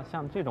究的话，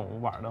像这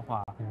种碗的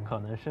话，可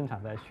能生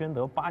产在宣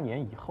德8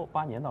年以后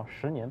，8年到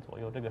10年左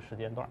右这个时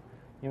间段，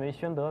因为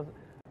宣德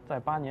在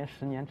8年、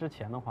10年之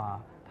前的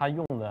话，它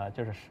用的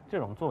就是这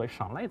种作为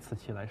赏赖瓷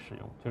器来使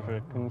用，就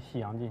是跟西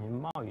洋进行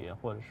贸易，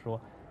或者说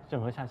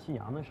郑和下西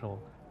洋的时候，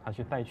他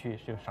去带去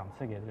就赏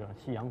赐给这种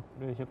西洋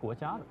这些国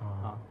家的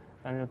啊。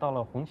但是到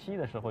了洪熙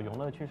的时候，永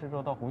乐去世之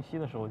后，到洪熙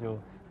的时候就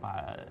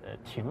把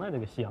停了这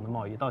个西洋的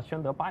贸易，到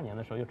宣德8年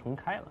的时候又重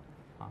开了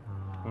啊。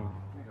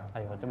还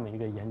有这么一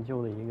个研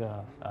究的一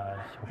个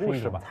小故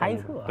事吧，猜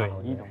测，对，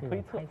一种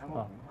推测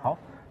啊。好，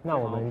那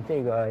我们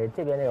这边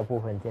这个部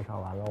分介绍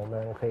完了，我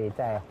们可以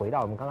再回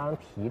到我们刚刚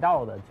提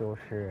到的，就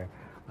是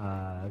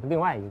另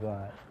外一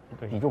个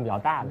比重比较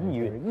大的意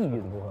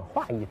韵部分，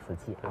画意瓷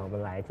器啊，我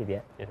们来这边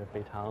也是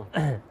非常。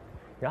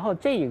然后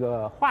这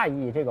个画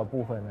意这个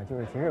部分呢，就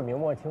是其实明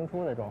末清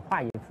初的这种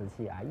画意瓷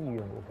器啊，意韵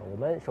部分。我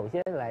们首先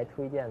来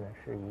推荐的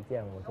是一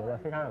件我觉得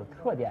非常有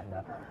特点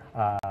的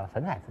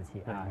粉彩瓷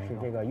器啊，是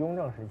这个雍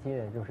正时期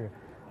的，就是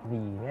里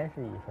面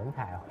是以粉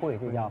彩绘，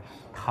这叫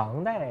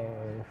唐代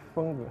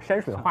风格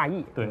山水画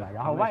意，对吧？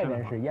然后外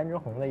边是胭脂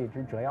红的一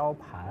只折腰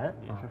盘，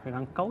也是非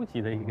常高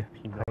级的一个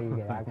品种。可以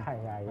给大家看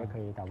一下，也可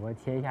以导播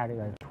切一下这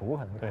个图，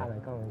可能看得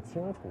更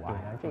清楚啊。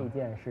然后这一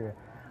件是。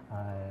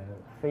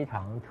非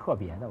常特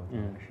别的，我觉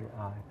得是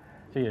啊，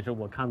这也是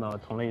我看到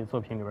同类作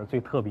品里边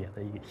最特别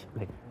的一个品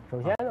类。首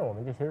先呢，我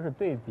们这其实是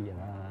对比了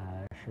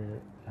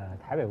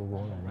台北故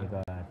宫的那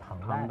个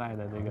唐代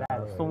的这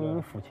个松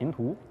阴抚琴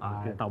图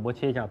啊，给导播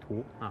切一下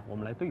图啊，我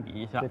们来对比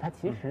一下。对，它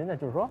其实呢，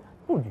就是说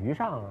布局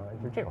上，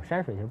就这种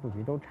山水其实布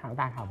局都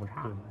大差不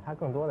差，它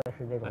更多的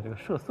是这个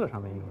设色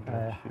上面有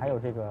还有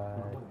这个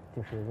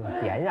就是这种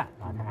点染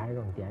啊，它还是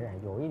这种点染，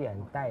有一点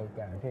带一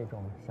点这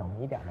种小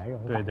米点的这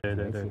种感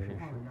觉，其实是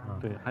啊，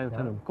对，还有这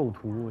种构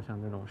图，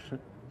像这种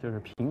就是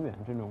平原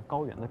这种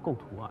高原的构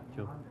图啊，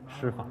就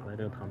施法的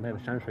这个唐代的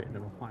山水这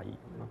种画意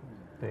啊。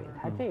对，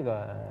它这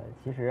个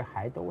其实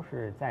还都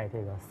是在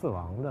这个四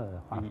王的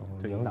画风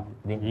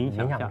影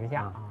响之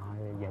下啊，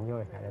研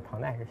究一下。这唐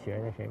代是学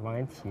的谁？王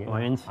元祁。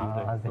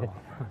对。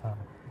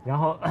然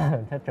后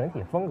它整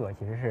体风格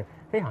其实是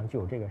非常具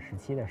有这个时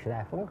期的时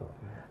代风格。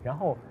然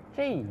后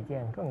这一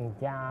件更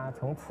加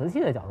从瓷器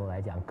的角度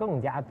来讲，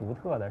更加独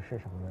特的是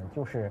什么呢？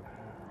就是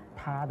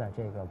它的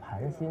这个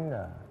盘芯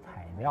的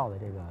材料的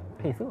这个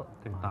配色，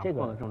对，打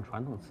破了这种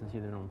传统瓷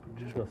器的这种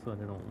设色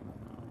这种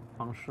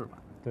方式吧。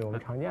对，我们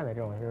常见的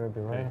这种就是比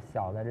如说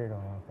小的这种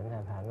粉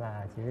彩盘子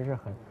啊，其实是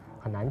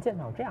很难见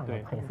到这样的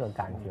配色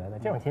感觉的。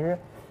这种其实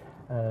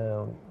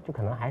就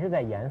可能还是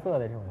在颜色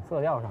的这种色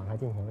调上，它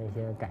进行了一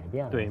些改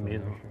变了。对，没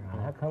错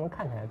啊，它可能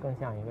看起来更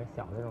像一个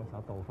小的这种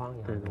小斗方一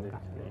样的这种感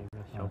觉，一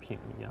个小品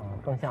一样，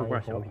更像一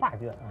幅画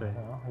卷，对，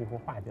然后一幅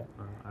画卷。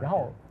然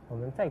后我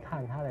们再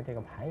看它的这个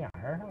盘沿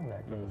上的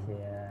这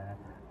些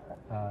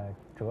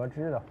折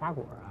枝的花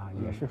果啊，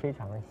也是非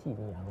常的细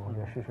腻啊，我觉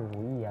得事事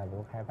如意啊，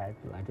流开百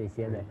子啊这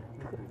些的，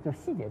就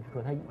细节之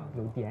处它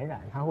有点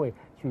染，它会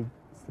去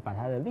把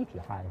它的立体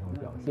化的这种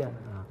表现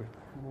啊。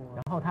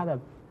然后它的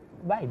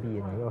外壁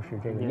呢又是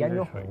这个胭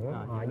脂红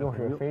啊，又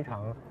是非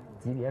常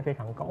级别非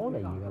常高的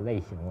一个类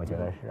型，我觉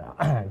得是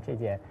这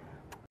件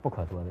不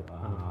可多得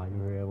啊，就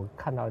是我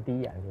看到第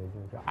一眼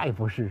就爱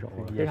不释手，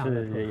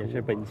也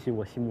是本期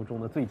我心目中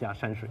的最佳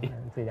山水，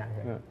最佳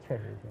山水，确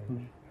实是。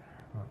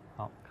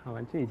好，看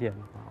完这件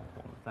的话，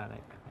我们再来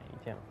看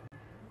一件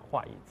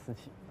画意瓷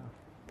器啊，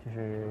就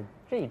是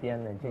这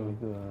边的这一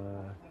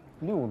个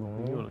六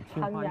龙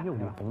青花釉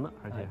里红的，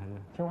而且还是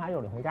青花釉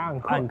里红加上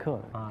暗刻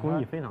的啊，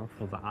工艺非常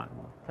复杂。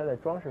它的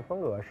装饰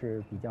风格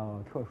是比较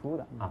特殊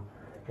的啊。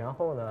然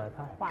后呢，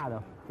它画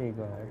的这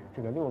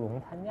个六龙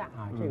参架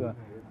啊，这个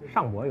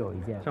上博有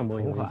一件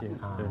同款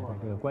啊，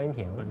这个观音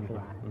瓶是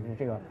吧？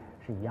这个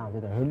是一样，就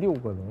等于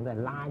6个龙在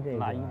拉这个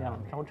拉一辆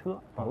烧车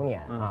宝辇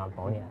啊，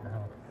宝辇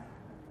啊。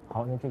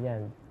好，那这件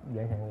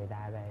元神给大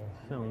家再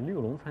像六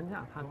龙参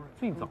架，它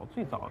最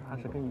早它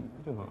是跟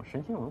这种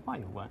神仙文化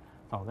有关。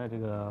早在这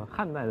个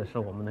汉代的时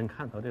候，我们能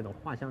看到这种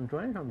画像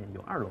砖上面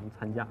有2龙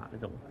参架这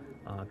种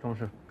装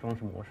饰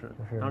模式，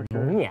就是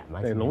龙辇嘛。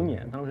对，龙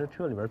辇，当时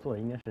车里边坐的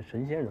应该是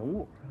神仙人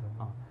物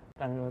啊。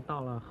但是到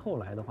了后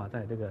来的话，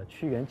在这个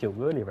屈原九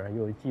歌里边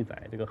又记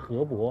载这个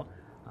河伯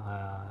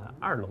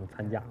2龙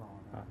参架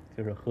啊，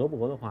就是河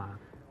伯的话，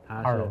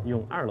他是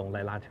用2龙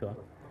来拉车。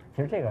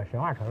其实这个神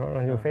话传说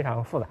中就非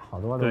常复杂，好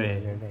多的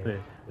对。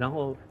然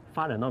后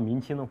发展到明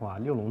清的话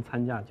，6龙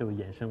参架就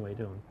衍生为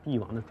这种帝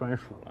王的专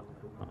属了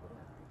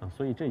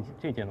所以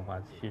这件的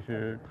话，其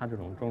实它这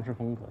种装饰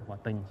风格的话，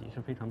等级是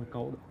非常的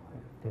高的。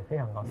对，非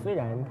常高。虽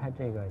然它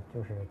这个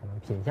就是可能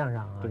品相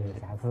上有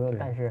瑕疵，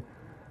但是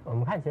我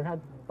们看其实它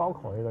包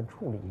口这个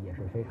处理也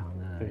是非常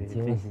的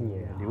精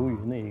细，流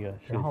云的一个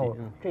设计。然后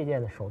这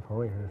件的手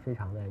头也是非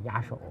常的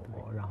压手，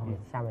然后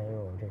下面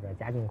又有这个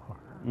加劲款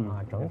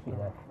啊，整体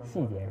的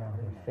细节上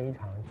是非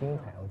常精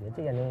彩。我觉得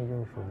这件东西就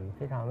是属于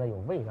非常的有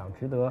味道，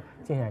值得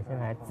静下心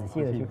来仔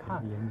细的去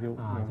看研究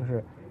啊，就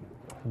是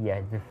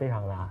也是非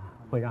常的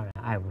会让人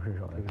爱不释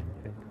手的感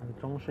觉。它的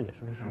装饰也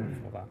是非常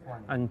复杂，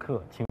暗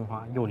刻、青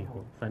花、釉里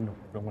红3种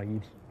融为一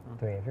体。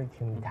对，这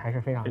还是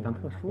非常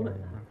特殊的，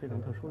非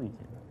常特殊的一件。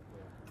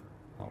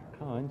好，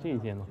看完这一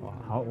件的话，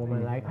好，我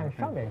们来看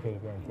上面这一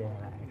件，接下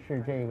来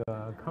是这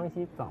个康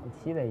熙早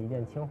期的一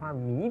件青花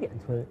米点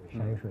村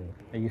山水，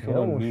一说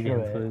到米点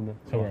村的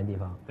偏远地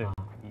方，对，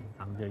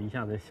咱们就一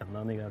下子想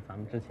到那个咱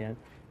们之前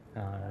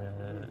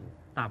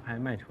大拍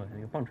卖出来的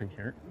那个棒槌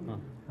瓶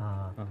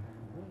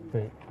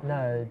对，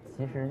那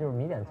其实就是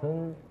米点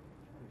村，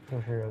就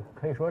是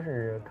可以说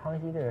是康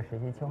熙这个时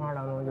期青花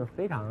当中就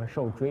非常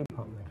受追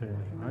捧的，对，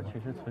而且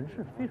是存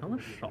世非常的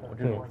少，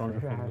这种装饰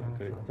风格，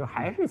对，就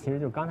还是其实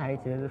就刚才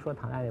其实说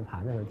唐代那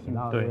盘的时候提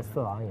到的这个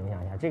4王影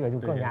响下，这个就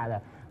更加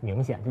的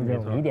明显，就这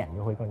种米点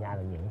就会更加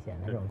的明显，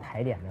这种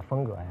抬点的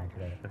风格呀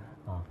之类的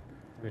啊，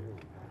对，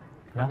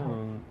然后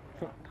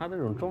它的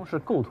这种装饰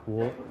构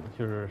图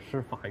就是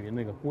师法于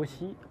那个郭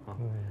熙啊，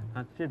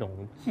它这种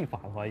技法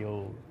的话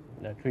又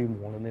追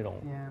摹了那种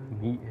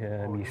米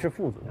氏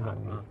父子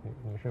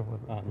米氏父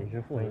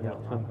子那种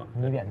村法，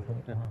米点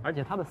村，而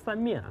且它的三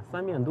面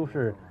都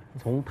是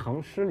从唐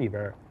诗里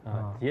边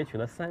截取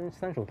了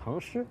三首唐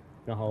诗，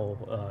然后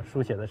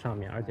书写在上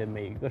面，而且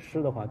每一个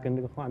诗的话跟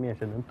这个画面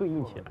是能对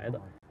应起来的，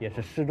也是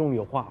诗中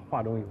有画，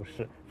画中有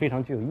诗，非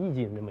常具有意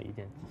境的这么一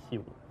件器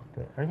物。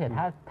对，而且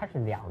它是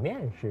2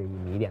面是以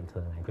米点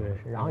村来装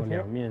饰，然后其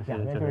实2面就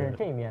是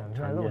这面，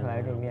现在露出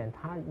来这面，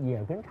它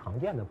也跟常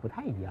见的不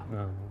太一样。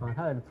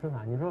它的村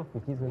法，你说虎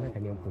皮村它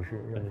肯定不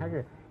是，它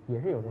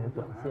也是有这种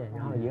短线，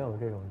然后也有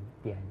这种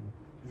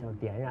像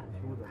点染的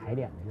这种抬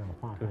点的这种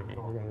画法，这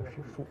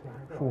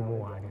个树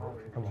木啊，这种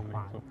是这么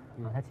画的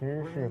它其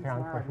实是非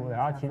常特殊的。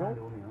然后其中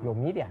有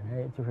米点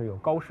的，就是有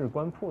高士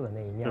官铺的那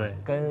一面，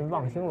跟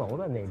望星楼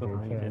的那只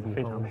天圆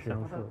地方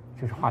相似，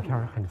就是画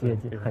片很接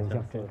近，很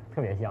像，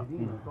特别像。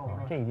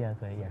这一件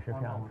所以也是非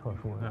常特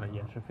殊的，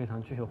也是非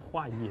常具有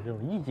画意这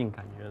种意境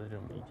感觉的这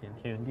么一件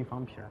天圆地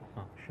方瓶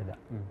是的，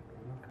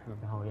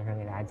然后元神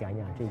给大家讲一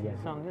讲这件，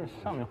像这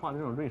上面画的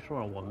这种瑞兽，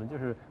我们就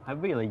是还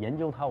为了研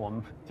究它，我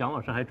们蒋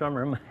老师还专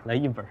门买了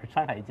一本《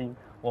山海经》。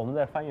我们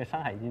在翻阅《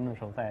山海经》的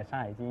时候，在《山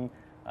海经》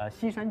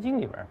西山经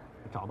里边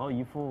找到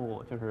一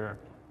幅，就是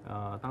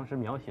当时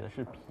描写的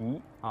是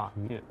皮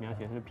描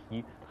写的是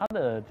皮，它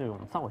的这种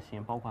造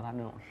型，包括它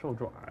那种兽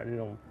爪这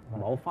种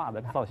毛发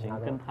的造型，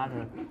跟它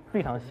是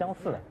非常相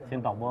似的。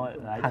请导播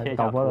来切一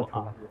下图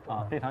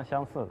非常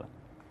相似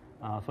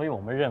的所以我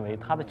们认为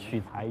它的取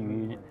材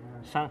于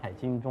山海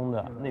经》中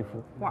的那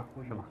幅画，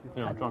是吧？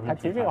这种装饰。它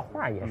其实这个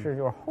画也是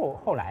就是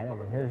后来的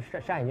人，就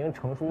是山海经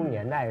成书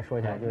年代说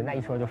起来，就是那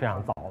一说就非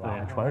常早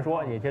了，传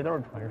说也其实都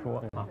是传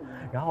说啊。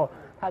然后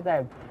它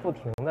在不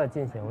停的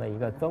进行了一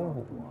个增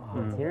补啊，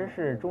其实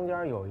是中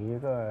间有一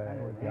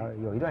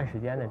段时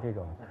间的这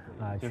种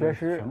缺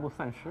失，全部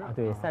散失啊，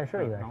对，散失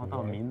了一段时间。然后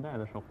到明代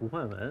的时候，胡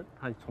焕文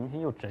他重新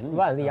又整理。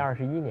万历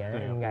21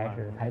年应该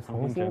是才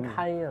重新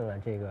刊印了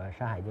这个《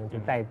山海经》，就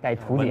带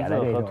图解的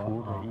这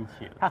种啊，一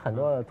起。它很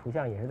多的图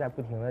像也是在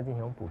不停的进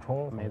行补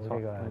充，从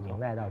这个明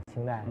代到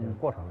清代的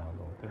过程当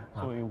中。对，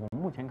所以我们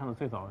目前看到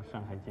最早的《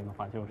山海经》的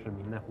话，就是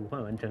明代胡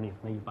焕文整理的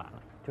那一版了。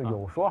就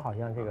有说好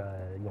像这个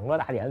《永乐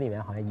大典》里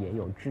面好像也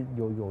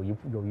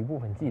有一部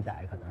分记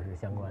载，可能是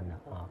相关的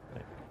啊。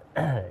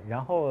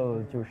然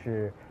后就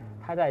是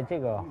它在这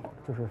个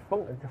就是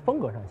风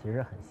格上其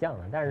实很像的，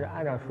但是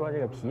按照说这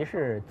个皮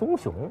是棕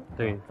熊，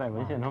对，在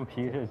文献中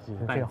皮是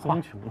这个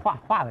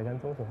画的跟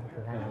棕熊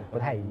实在是不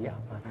太一样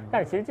啊。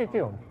但是其实这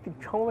种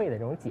称谓的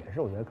这种解释，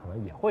我觉得可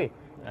能也会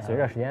随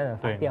着时间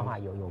的变化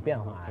有变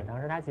化。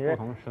当时它其实不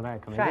同时代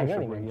可能《山海经》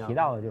里面提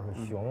到的就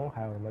是熊，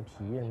还有什么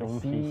皮、什么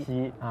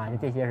犀啊，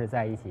这些是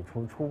在一起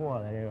出没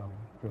的这种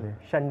就是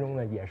山中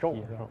的野兽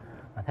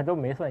啊，它都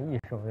没算异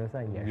兽，就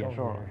算野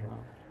兽。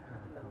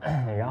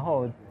然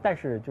后，但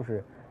是就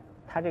是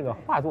它这个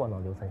画作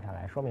能留存下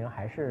来，说明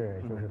还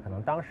是就是可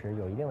能当时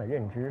有一定的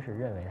认知，是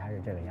认为它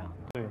是这个样子。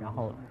对，然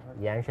后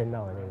延伸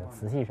到了这个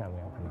瓷器上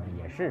面，可能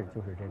也是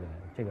就是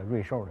这个瑞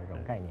兽的这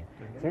种概念。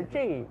其实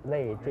这一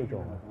类这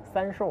种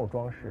三兽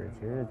装饰，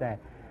其实是在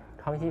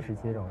康熙时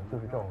期这种就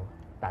是这种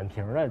胆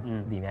瓶的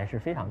里面是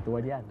非常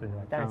多见的，对吧？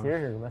但是其实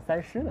是什么三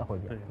狮的会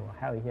比较多，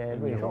还有一些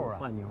瑞兽啊，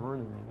换牛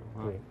的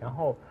那个。对，然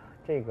后。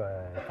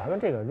咱们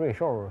这个瑞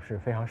兽是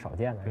非常少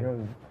见的，就是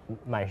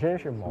满身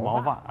是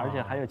毛发，而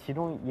且还有其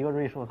中一个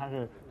瑞兽，它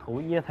是头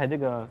掖在这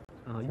个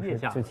腋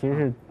下，就其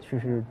实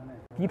是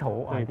低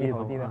头啊，低得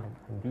很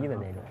低的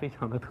那种，非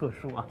常的特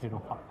殊啊这种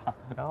画法。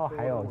然后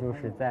还有就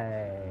是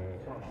在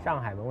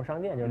上海文物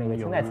商店，就是那个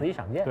清代瓷器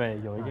赏鉴，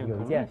对，有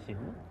一件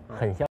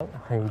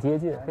很接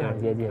近，非常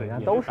接近，然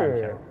后都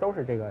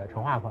是这个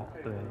成画款。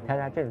对，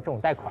它这种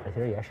带款的其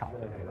实也少。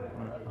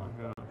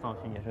这种造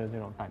型也是这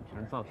种胆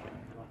瓶造型。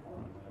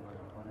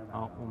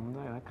好，我们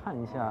再来看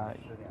一下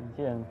一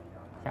件，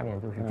下面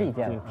就是这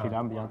件体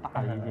量比较大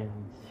的一件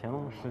乾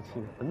隆时期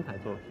的粉彩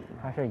作品。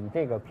它是以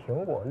这个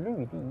苹果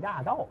绿地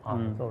压道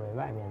作为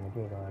外面的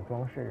这个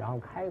装饰，然后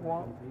开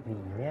光里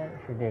面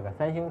是这个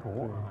三星图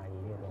啊，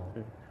以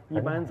这种。一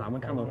般咱们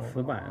看到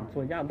瓷板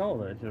做压道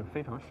的就是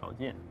非常少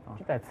见啊，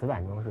在瓷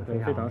板中是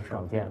非常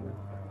少见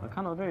的。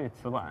看到这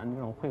瓷板这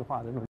种绘画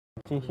的这种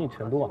精细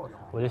程度，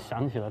我就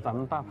想起了咱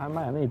们大拍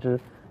卖那只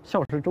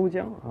孝时周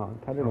江啊，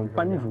它这种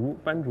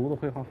斑竹的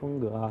绘画风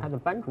格啊，它的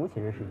斑竹其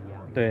实是一样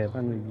的，对，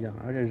斑竹一样，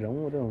而且人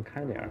物这种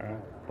开脸，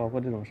包括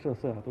这种设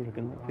色啊，都是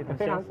跟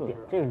非常相似。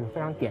这个是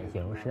非常典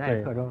型时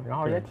代特征。然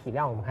后而且体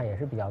量我们看也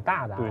是比较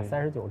大的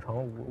，39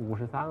乘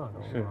53了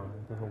都是，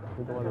就是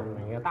50多的这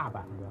么一个大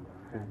板子。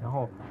然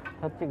后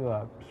它这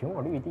个苹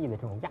果绿地的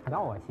这种压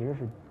道啊，其实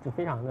是就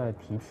非常的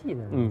提气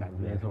的那种感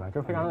觉，是吧？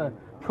就非常的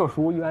特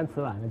殊。一般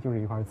瓷板呢就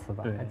是一块瓷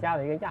板，它加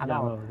了一个压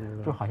道，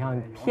就好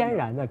像天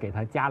然的给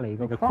它加了一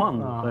个框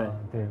啊，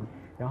对。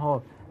然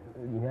后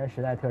里面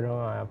时代特征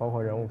啊，包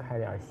括人物开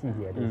脸细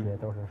节，这些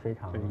都是非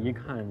常，一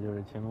看就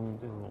是乾隆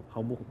这种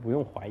毫不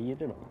用怀疑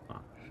这种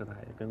时代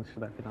跟时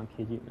代非常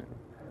贴近的。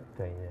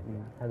对，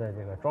它的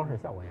这个装饰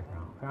效果也非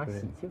常好，非常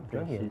喜庆，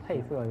整体配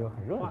色就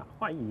很热闹，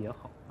画艺也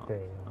好。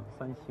对，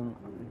三星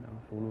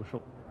福禄寿，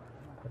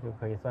它就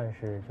可以算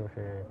是就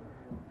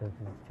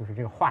是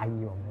这个画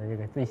艺我们的这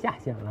个最下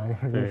限了，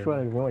就是说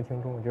的浓墨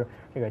轻重，就是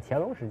这个乾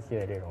隆时期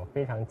的这种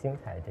非常精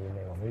彩的这一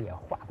类，我们也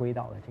划归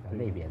到了这个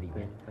类别里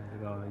面，在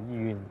这个意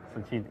蕴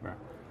瓷器里边。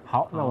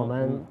好，那我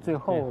们最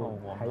后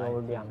还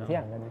有2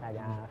件跟大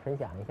家分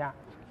享一下。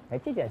哎，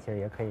这件其实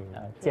也可以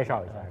介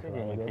绍一下，这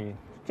件也可以，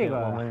这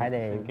个还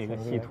得给个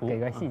细图，给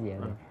个细节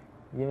的。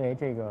因为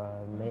这个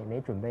没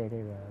准备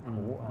这个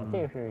图啊，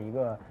这是一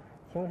个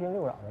清勋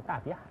六扰的大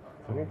比海。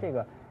其实这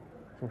个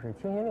就是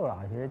清勋六扰，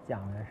其实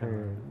讲的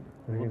是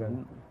就是这个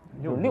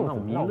六子闹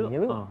弥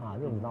勒啊，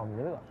六子闹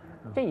弥勒。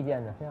这一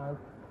件呢非常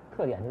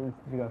特点就是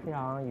这个非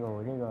常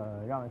有这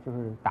个就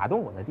是打动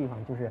我的地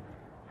方，就是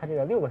他这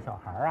个6个小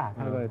孩啊，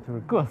他这个就是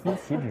各司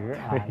其职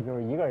啊，就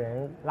是一个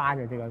人拉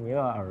着这个弥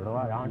勒耳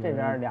朵，然后这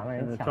边2个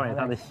人抢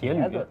他的鞋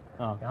子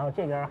啊，然后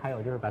这边还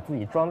有就是把自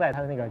己装在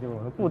他的那个就是我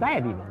们布袋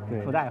里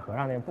面，布袋和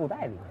尚那个布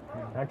袋里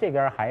面，然后这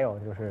边还有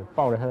就是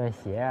抱着他的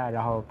鞋啊，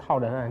然后套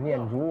着他的念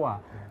珠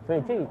啊，所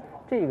以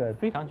这个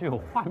非常具有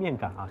画面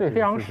感啊，对，非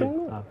常生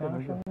动啊，非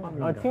常生动。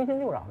然后清勋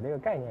六扰这个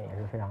概念也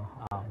是非常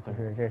好啊，就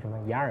是这什么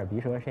眼耳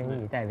鼻舌身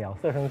意代表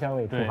色声香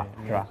味触法，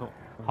是吧？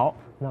好，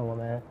那我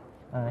们。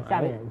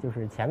下面就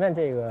是前面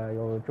这个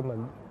有这么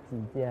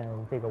几件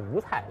这个五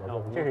彩的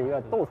东西，这是一个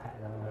斗彩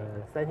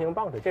的三星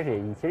棒槌，这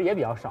是其实也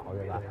比较少，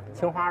对吧？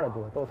青花的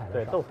多，斗彩的少。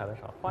对，斗彩的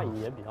少，画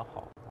艺也比较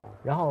好。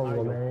然后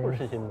我们故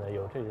事性的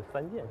有这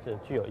3件是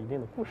具有一定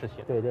的故事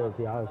性，对，就是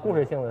比较有故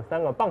事性的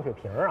3个棒水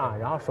瓶啊。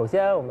然后首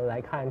先我们来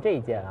看这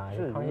一件啊，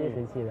是康熙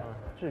时期的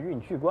制运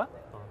巨棺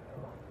啊。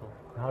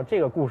然后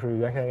这个故事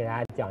元神给大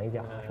家讲一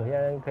讲。首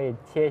先可以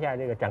切一下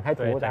这个展开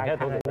图，大家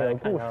看看这个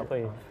故事，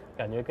会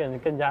感觉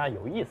更加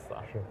有意思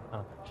啊。是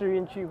啊，制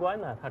运巨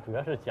棺呢，它主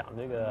要是讲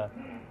这个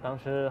当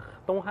时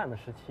东汉的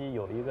时期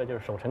有一个就是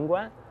守城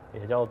官，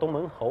也叫东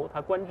门侯，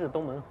他官至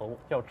东门侯，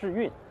叫制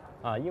运。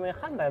啊，因为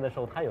汉代的时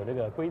候，它有这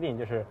个规定，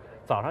就是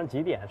早上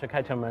几点是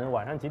开城门，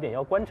晚上几点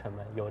要关城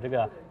门，有这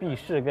个闭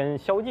市跟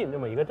宵禁这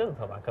么一个政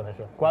策吧，可能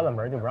是关了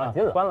门就不让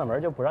进了，关了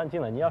门就不让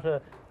进了。你要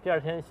是第2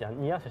天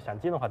你要是想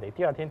进的话，得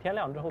第2天天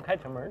亮之后开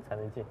城门才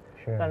能进。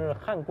是。但是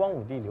汉光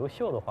武帝刘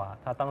秀的话，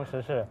他当时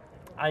是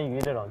安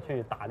于这种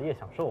去打猎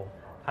享受，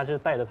他是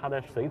带着他的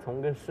随从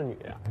跟侍女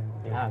啊，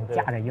你看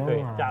驾着鹰，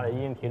对，驾着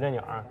鹰提着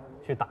鸟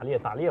去打猎，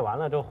打猎完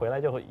了之后回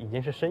来就已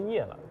经是深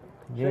夜了。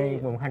因为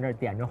我们看这儿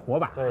点着火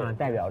把啊，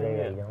代表这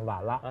个已经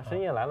晚了啊。深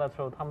夜来了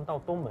之后，他们到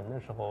东门的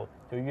时候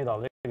就遇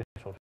到这个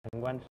守城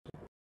官，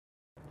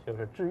就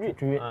是制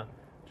运啊。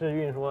制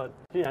运说，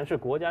既然是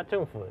国家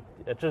政府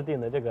制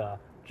定的这个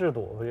制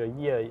度，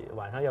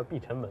晚上要闭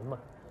城门嘛，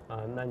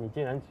啊，那你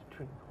既然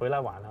回来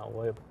晚了，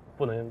我也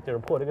不能就是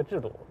破这个制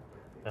度，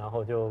然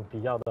后就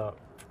比较的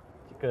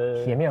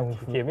铁面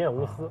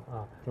无私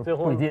啊，最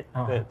后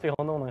对，最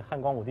后弄得汉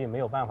光武帝没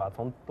有办法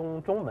从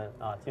中门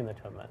啊进的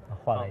城门，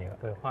换了一个，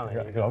对，换了一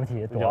个，惹不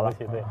起，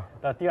对。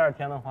那第2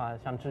天的话，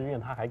像制运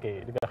他还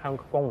给这个汉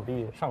光武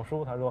帝上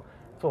书，他说，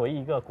作为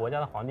一个国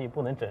家的皇帝，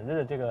不能整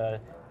日这个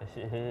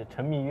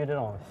沉迷于这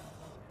种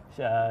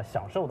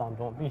享受当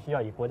中，必须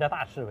要以国家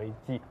大事为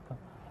继，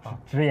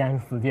直言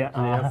死谏，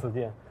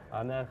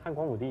啊，那汉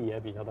光武帝也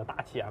比较的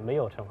大气啊，没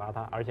有惩罚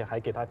他，而且还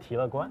给他提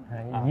了官，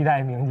一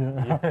代明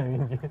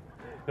君，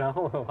然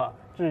后的话，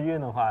制运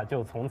的话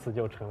就从此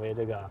就成为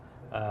这个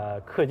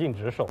恪尽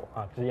职守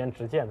啊、直言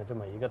直谏的这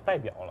么一个代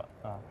表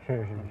了啊。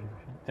是，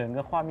整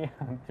个画面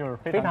就是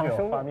非常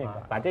有画面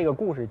感，把这个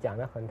故事讲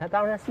得很。他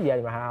当时细节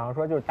里面还好像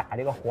说就是打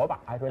这个火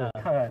把，说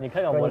你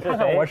看看我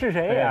是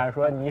谁呀？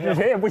说你是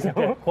谁也不行，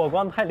火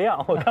光太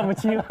亮我看不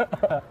清，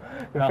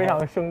非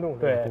常生动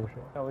的故事，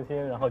看不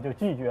清，然后就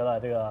拒绝了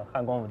这个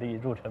汉光武帝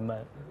入城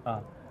门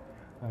啊。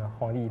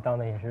皇帝当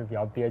的也是比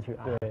较憋屈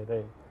啊。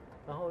对。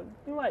然后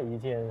另外一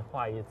件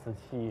画艺瓷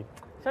器，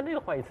像这个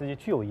画艺瓷器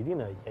具有一定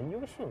的研究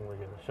性，我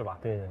觉得是吧？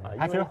对，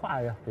它其实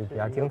画的比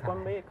较精彩。官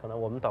碑可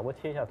能我们导播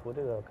切一下图，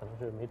这个可能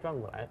是没转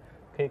过来，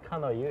可以看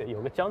到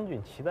有个将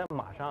军骑在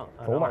马上，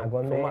走马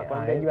官碑，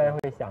一般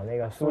会想那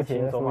个苏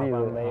秦走马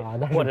官碑，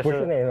或者不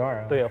是那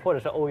段对，或者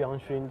是欧阳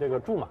询这个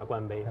驻马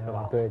官碑，是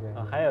吧？对。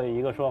还有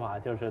一个说法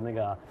就是那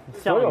个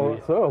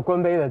所有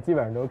官碑的基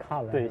本上都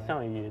看了。对，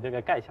项羽这个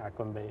盖下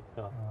官碑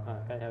是吧？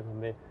盖下官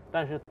碑，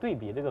但是对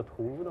比这个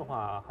图的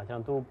话，好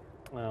像都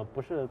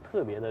不是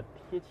特别的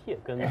贴切，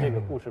跟这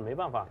个故事没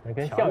办法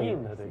强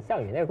硬的。对，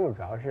项羽那个故事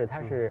主要是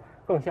它是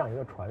更像一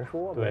个传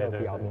说，没有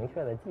比较明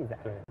确的记载。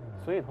对，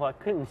所以的话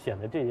更显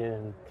得这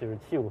件就是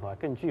器物的话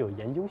更具有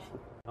研究性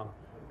啊，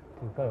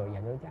更有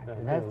研究价值。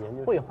它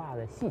绘画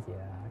的细节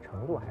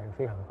程度还是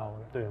非常高的。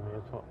对，没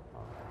错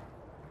啊。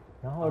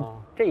然后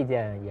这一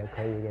件也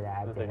可以给大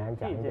家简单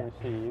讲一讲。这件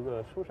是一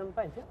个书生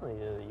拜将的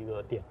一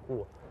个典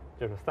故，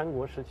就是三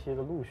国时期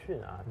的陆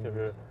逊啊，就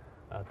是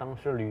当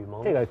时吕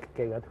蒙这个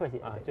给个特写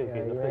啊，这个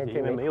给个特写，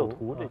因为没有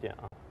图这件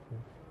啊。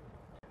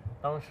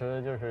当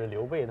时就是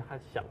刘备他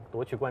想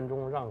夺取关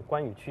中，让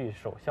关羽去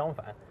守襄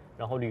樊，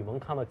然后吕蒙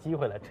看到机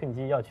会了，趁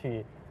机要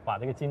去把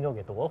这个荆州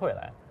给夺回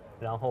来，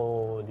然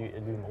后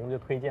吕蒙就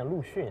推荐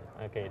陆逊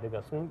给这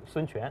个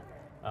孙权，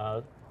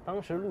当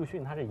时陆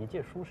逊他是一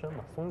介书生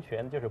嘛，孙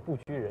权就是不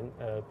拘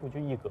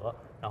一格，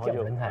然后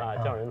就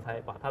匠人才，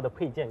把他的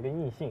佩剑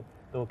跟印信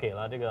都给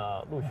了这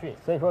个陆逊。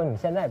所以说你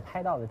现在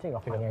拍到的这个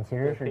画面，其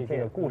实是这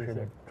个故事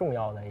的重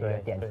要的一个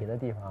点题的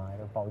地方啊，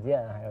有宝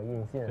剑还有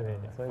印信，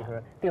所以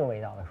说定位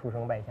到了书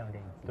生拜相这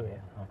一集。对，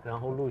然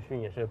后陆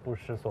逊也是不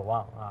失所望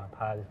啊，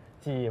他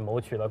既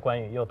谋取了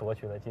关羽，又夺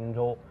取了荆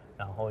州，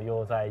然后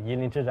又在夷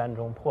陵之战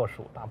中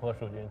大破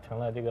蜀军，成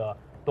了这个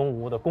东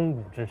吴的肱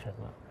骨之臣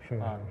了。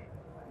是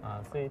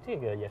所以这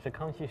个也是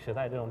康熙时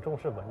代这种重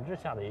视文治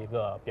下的一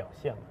个表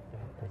现嘛。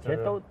对，其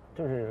实都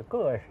就是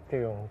各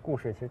这种故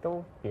事其实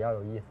都比较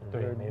有意思，就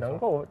是能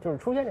够就是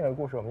出现这个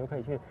故事，我们就可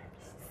以去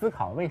思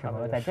考为什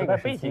么在这个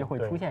时期会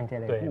出现这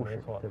类故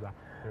事，对吧？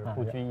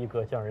不拘一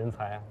格降人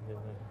才啊，就是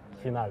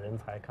吸纳人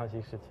才，康熙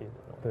时期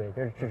对，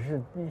这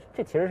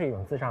其实是一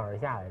种自上而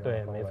下的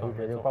这种风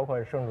格，一直就包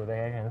括圣主对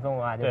贤神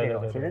颂啊，就这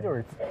种其实就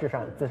是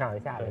自上而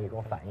下的一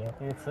种反应。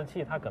因为瓷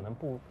器它可能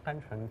不单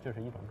纯就是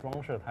一种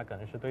装饰，它可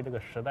能是对这个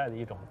时代的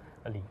一种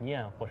理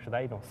念或时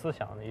代一种思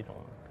想的一种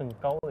更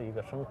高的一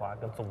个升华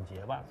跟总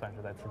结吧，算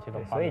是在瓷器的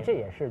方面。所以这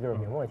也是就是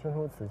明末清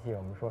初瓷器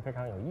我们说非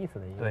常有意思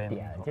的一个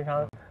点，经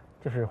常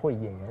就是会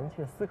引人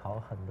去思考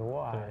很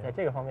多啊。在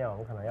这个方面，我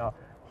们可能要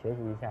学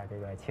习一下这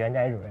个齐元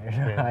斋主任，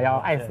是吧？要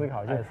爱思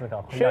考，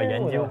要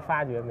研究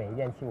发掘每一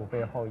件器物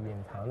背后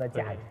隐藏的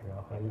价值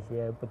和一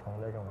些不同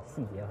的这种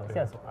细节和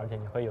线索，而且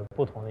你会有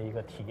不同的一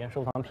个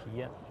收藏体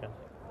验。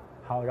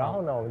好，然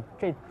后呢，我们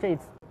这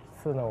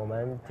次呢，我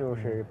们就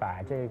是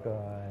把这个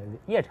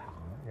夜场，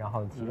然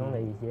后其中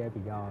的一些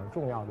比较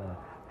重要的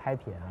拍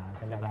品啊，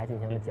跟大家进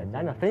行了简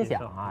单的分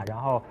享啊。然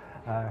后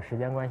时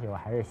间关系，我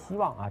还是希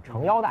望啊，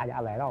诚邀大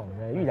家来到我们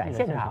的预展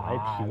现场来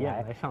体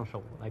验、来上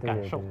手、来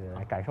感受，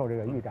来感受这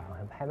个预展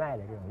和拍卖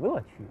的这种乐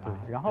趣啊。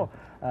然后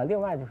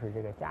另外就是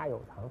这个家有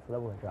藏瓷的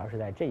部分，主要是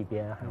在这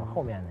边还有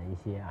后面的一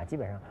些啊，基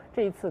本上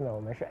这一次呢，我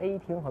们是 A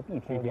厅和 B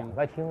厅2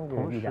个厅这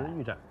个预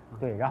展。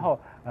对，然后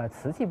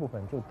瓷器部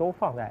分就都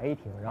放在 A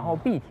厅，然后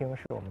B 厅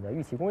是我们的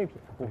玉器工艺品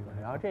的部分。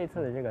然后这一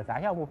次的这个杂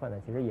项部分呢，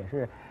其实也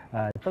是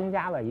增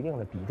加了一定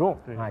的比重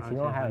啊，其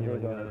中还有这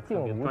个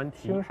静无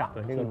清赏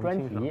的这个专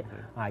题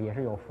啊，也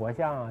是有佛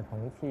像啊、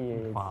铜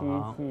器、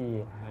漆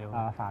器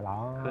啊、珐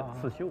琅啊、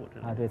刺绣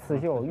啊，对，刺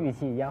绣、玉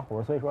器、烟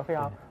壶，所以说非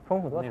常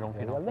丰富多彩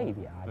的一个类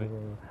别啊。就是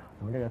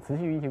我们这个瓷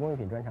器玉器工艺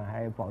品专场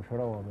还保持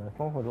了我们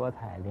丰富多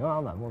彩、琳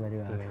琅满目的这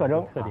个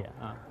特点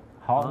啊。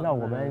好，那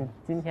我们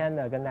今天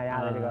的跟大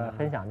家的这个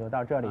分享就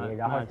到这里，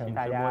然后请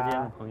大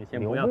家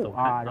留步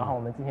啊，然后我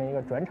们进行一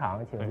个转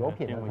场，请有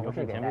品的同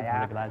事给大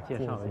家进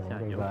行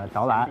这个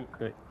导览。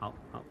对，好，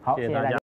谢谢大家。